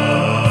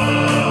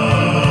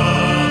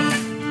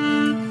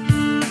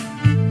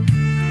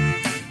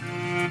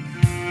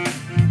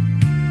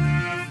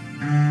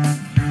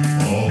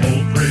 All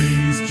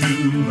praise to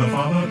the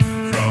Father,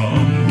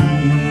 from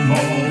whom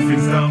all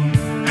things come,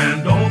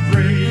 and all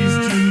praise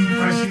to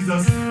Christ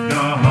Jesus,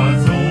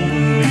 God's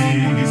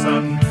only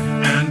Son,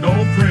 and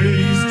all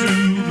praise to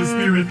the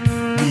Spirit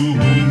who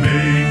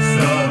makes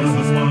us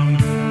as one.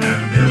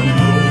 And they'll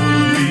know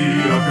we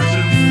are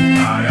Christians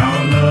by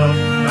our love,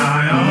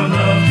 by our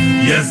love.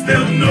 Yes,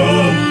 they'll know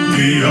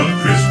we are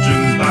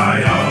Christians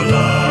by our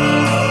love,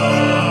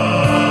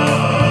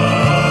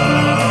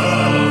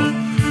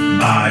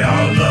 by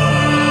our love.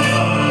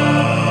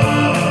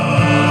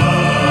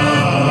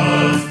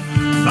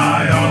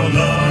 By our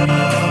love,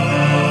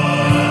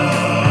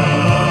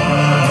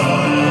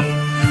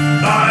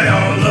 by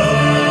our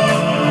love.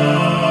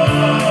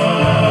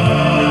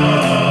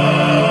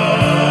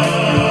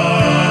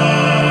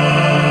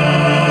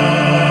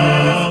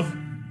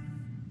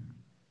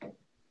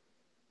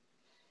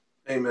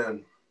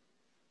 Amen.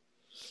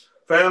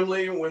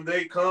 Family, when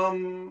they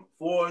come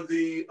for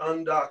the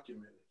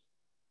undocumented,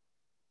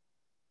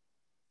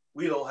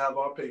 we don't have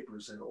our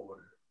papers in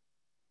order.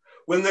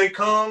 When they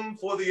come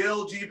for the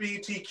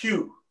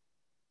LGBTQ,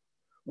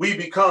 we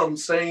become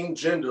same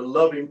gender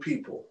loving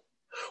people.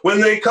 When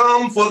they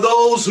come for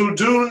those who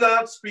do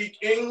not speak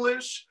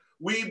English,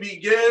 we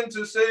begin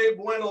to say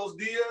Buenos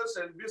dias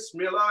and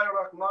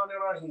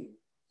Bismillahirrahmanirrahim.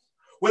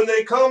 When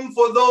they come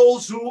for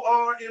those who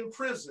are in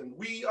prison,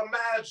 we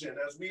imagine,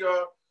 as we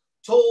are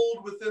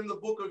told within the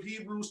book of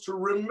Hebrews, to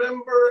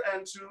remember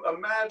and to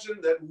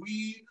imagine that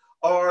we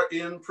are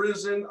in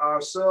prison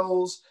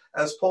ourselves.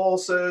 As Paul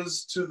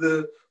says to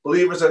the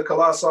believers at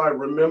Colossae,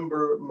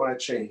 remember my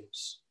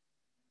chains.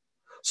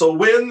 So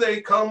when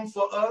they come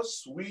for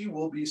us, we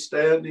will be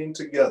standing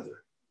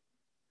together,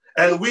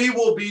 and we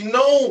will be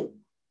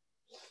known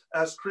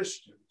as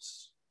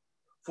Christians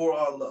for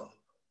our love.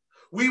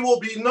 We will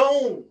be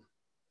known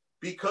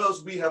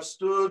because we have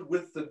stood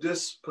with the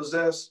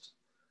dispossessed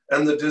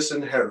and the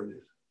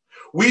disinherited.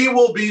 We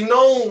will be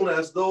known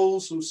as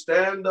those who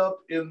stand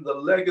up in the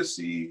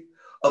legacy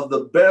of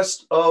the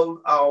best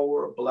of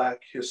our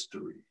Black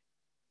history.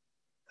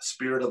 The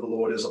Spirit of the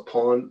Lord is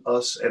upon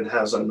us and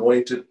has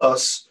anointed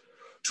us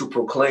to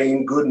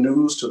proclaim good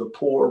news to the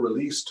poor,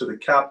 release to the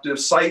captive,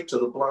 sight to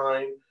the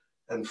blind,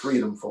 and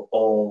freedom for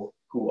all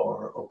who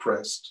are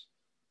oppressed.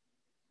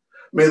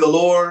 May the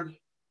Lord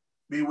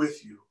be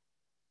with you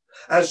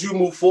as you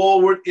move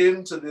forward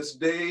into this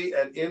day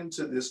and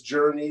into this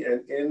journey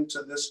and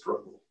into this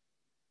struggle.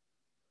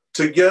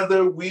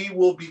 Together we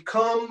will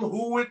become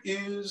who it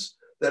is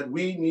that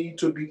we need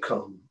to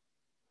become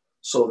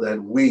so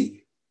that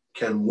we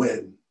can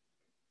win.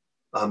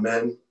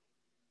 Amen,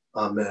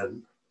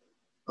 amen,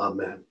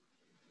 amen.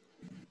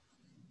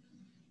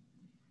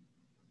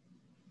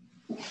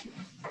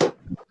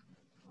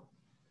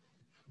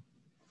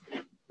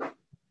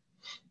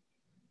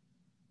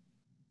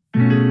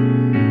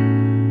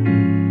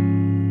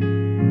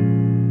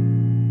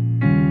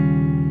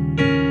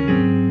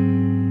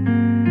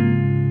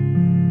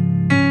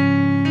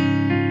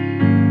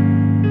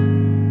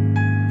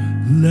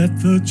 Let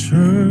the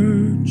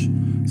church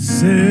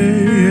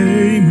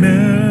say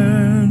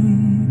amen.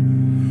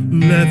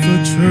 Let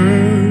the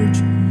church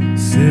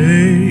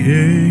say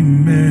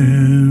amen.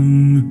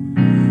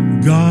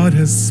 God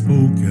has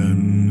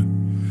spoken,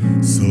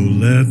 so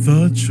let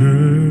the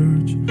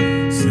church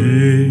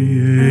say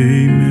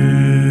amen.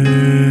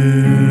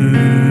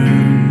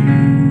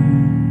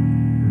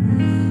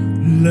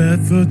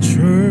 Let the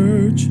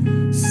church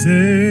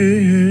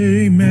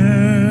say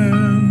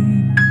amen.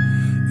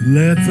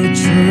 Let the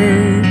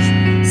church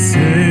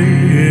say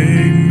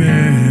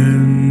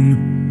amen.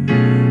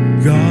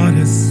 God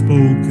has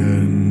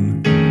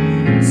spoken,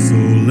 so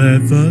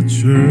let the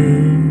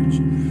church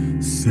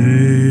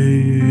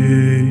say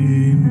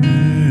amen.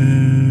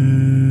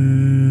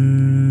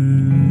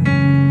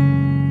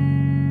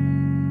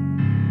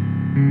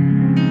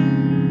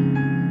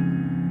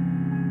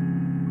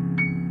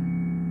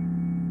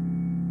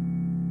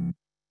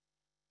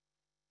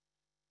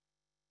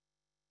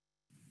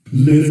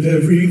 Lift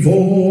every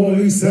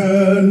voice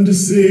and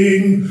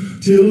sing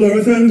till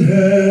earth and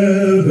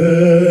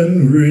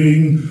heaven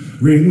ring,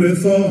 ring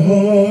with the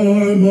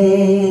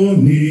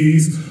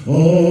harmonies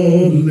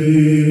of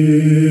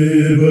liberty.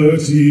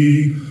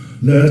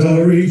 Let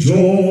our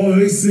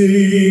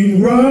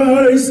rejoicing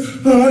rise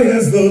high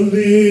as the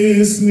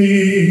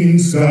listening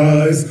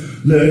skies.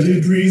 Let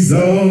it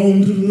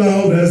resound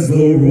loud as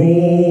the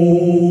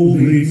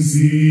rolling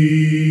sea.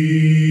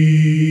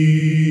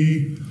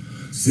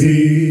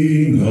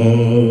 Sing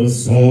a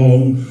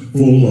song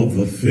full of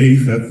the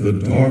faith that the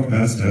dark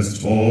past has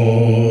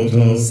taught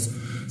us.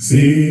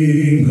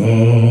 Sing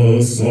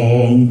a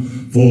song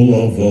full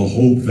of the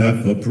hope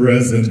that the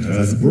present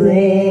has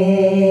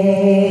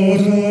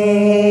brought us.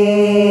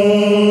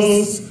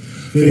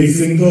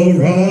 Facing the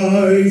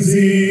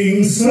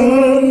rising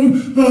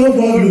sun of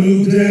our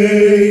new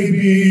day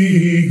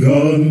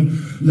begun,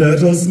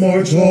 let us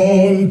march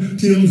on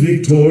till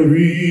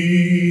victory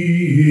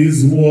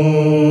is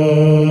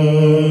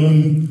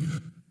won.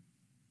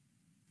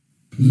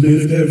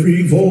 Lift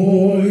every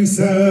voice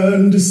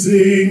and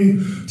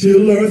sing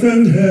till earth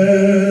and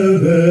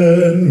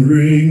heaven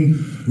ring,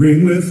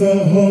 ring with the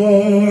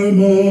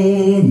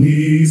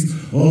harmonies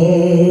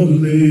of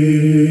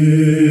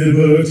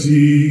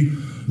liberty.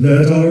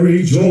 Let our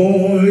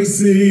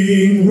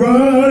rejoicing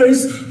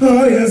rise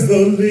high as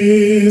the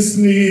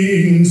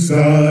listening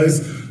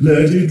skies.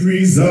 Let it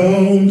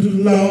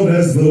resound loud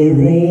as the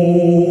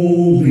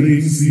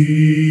rolling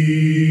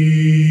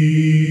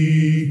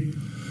sea.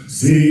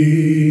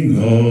 Sing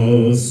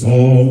a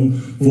song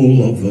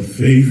full of the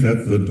faith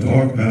that the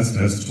dark past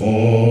has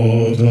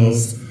taught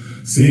us.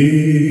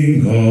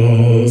 Sing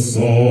a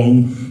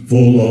song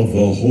full of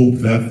the hope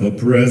that the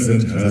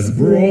present has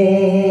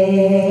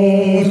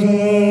brought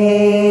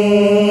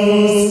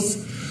us.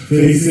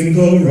 Facing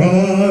the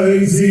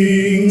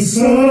rising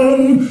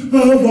sun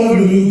of our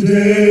new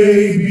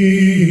day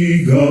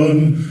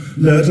begun,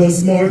 let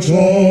us march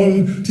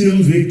on till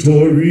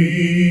victory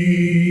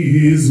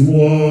is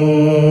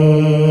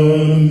won.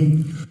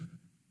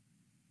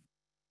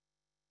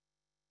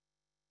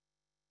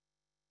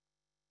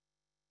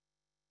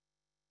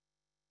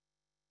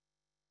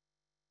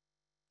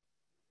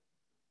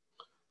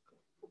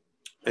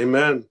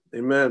 Amen.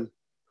 Amen.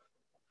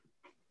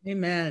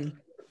 Amen.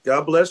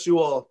 God bless you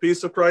all.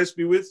 Peace of Christ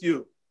be with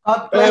you.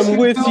 And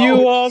with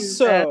you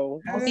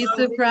also. Peace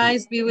of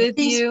Christ be with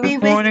you.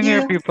 Good morning,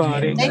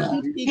 everybody. Thank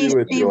you, Peace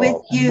be with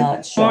you.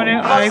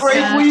 Morning, Have a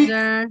great week.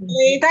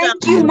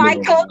 Thank you,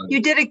 Michael.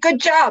 You did a good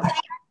job.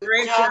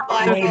 Great job,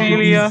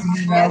 Cecilia.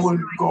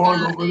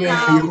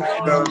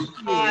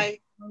 Hi.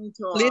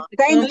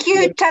 Thank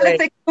you,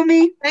 Talitha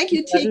Kumi. Thank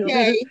you,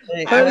 TK.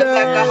 Hello.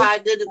 Rebecca, hi,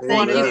 good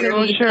Thank you, Amen.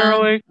 Tamika.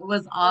 Shirley. It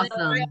was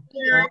awesome.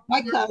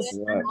 My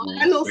cousin.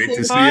 Hello, Great to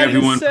sis. see Hi,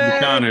 everyone from Lisa.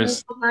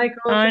 Connors. Michael.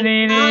 Hi,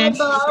 Nene. Hi,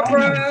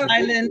 Barbara.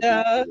 Hi,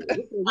 Linda.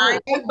 Hi,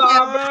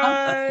 Barbara.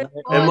 Hi,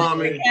 Hey,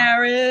 Mommy.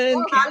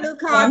 Karen.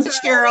 I'm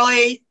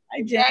Shirley.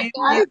 Hi, James.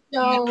 Hi,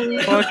 Joan.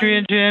 Audrey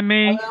and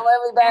Jimmy.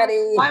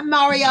 Everybody. Hi,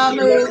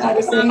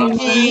 Mariamu.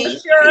 Hey,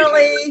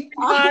 Shirley.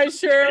 Hi,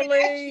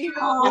 Shirley. I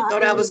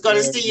thought I was going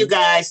to see you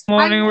guys.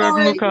 Morning,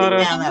 Reverend Get Makata.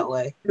 down that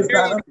way.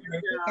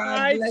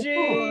 Hi,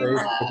 Jean.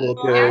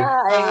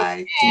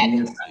 Hi.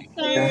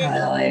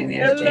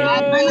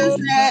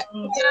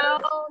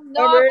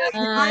 Hello.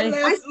 Hi,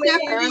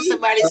 Stephanie.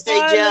 Somebody say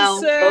Hi,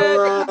 Joan.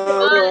 Lisette.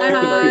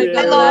 Hi, God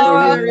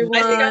Hello.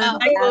 bless you, I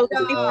think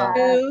everyone. Michael.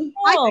 Thank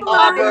Hi, you.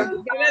 Barbara.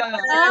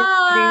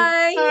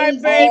 Hi. Hi,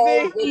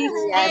 baby.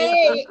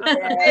 Hey.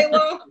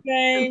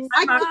 Thanks.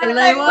 Hi,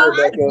 Lewa.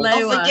 It's Don't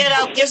Lewa. forget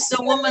our Gifts of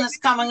Women is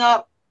coming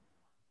up.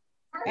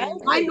 Hi,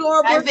 Hi,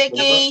 Norbert.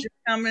 Vicky.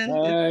 Coming.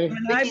 Hi.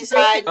 Vicky's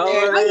hiding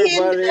there. Hi,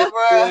 Hinda.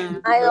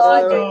 Deborah. Hi,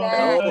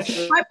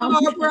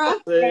 Barbara.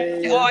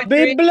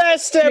 Be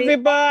blessed,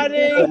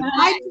 everybody.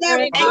 Hi,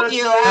 Deborah. Thank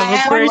you. Have a I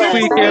am great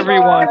week, blessed.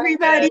 everyone.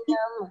 Everybody.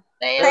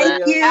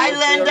 Thank you. Hi,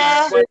 Linda.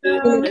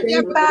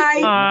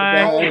 Bye.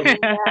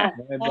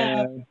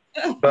 Bye.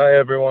 Bye,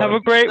 everyone. Have a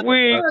great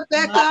week.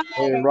 Rebecca.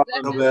 God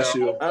bless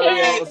you.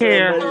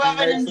 Here.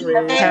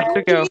 Hey. Have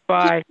to go.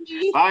 Bye.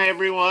 Bye,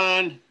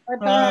 everyone.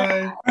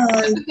 Bye.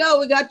 We go.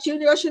 We got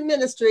Junior Ocean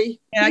Ministry.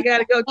 Yeah, I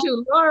gotta go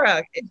too.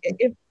 Laura,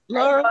 if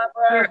Laura,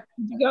 where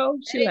did you go?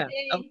 She left.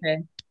 Okay,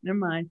 never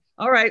mind.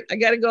 All right, I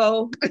gotta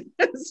go.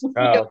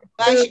 Bye,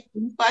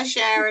 bye,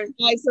 Sharon.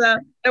 Isa,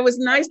 it was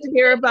nice to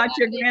hear about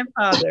your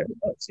grandfather.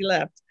 Oh, she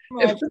left.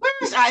 Where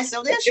is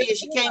Isa? There she is.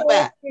 She came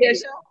back. Yeah,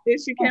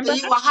 she came So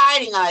back. you were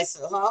hiding,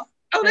 Isa, huh?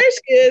 Oh, there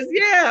she is.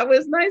 Yeah, it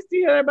was nice to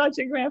hear about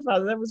your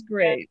grandfather. That was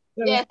great.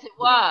 Yes, it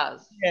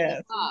was. Yes.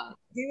 It was.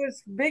 He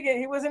was big.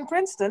 He was in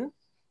Princeton.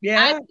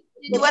 Yeah.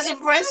 He was in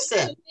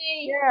Princeton.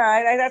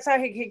 Yeah, that's how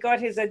he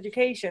got his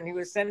education. He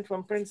was sent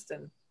from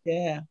Princeton.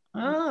 Yeah.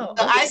 Oh.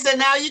 So Isa,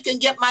 now you can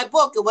get my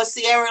book. It was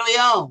Sierra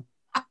Leone.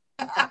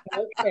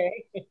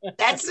 Okay.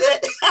 That's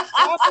it.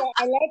 Also,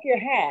 I like your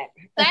hat.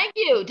 Thank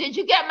you. Did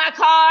you get my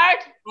card?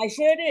 I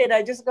sure did.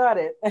 I just got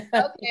it. Okay.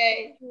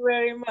 Thank you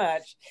very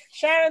much.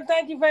 Sharon,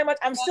 thank you very much.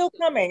 I'm still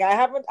coming. I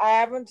haven't.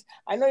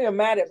 I know you're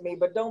mad at me,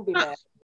 but don't be mad.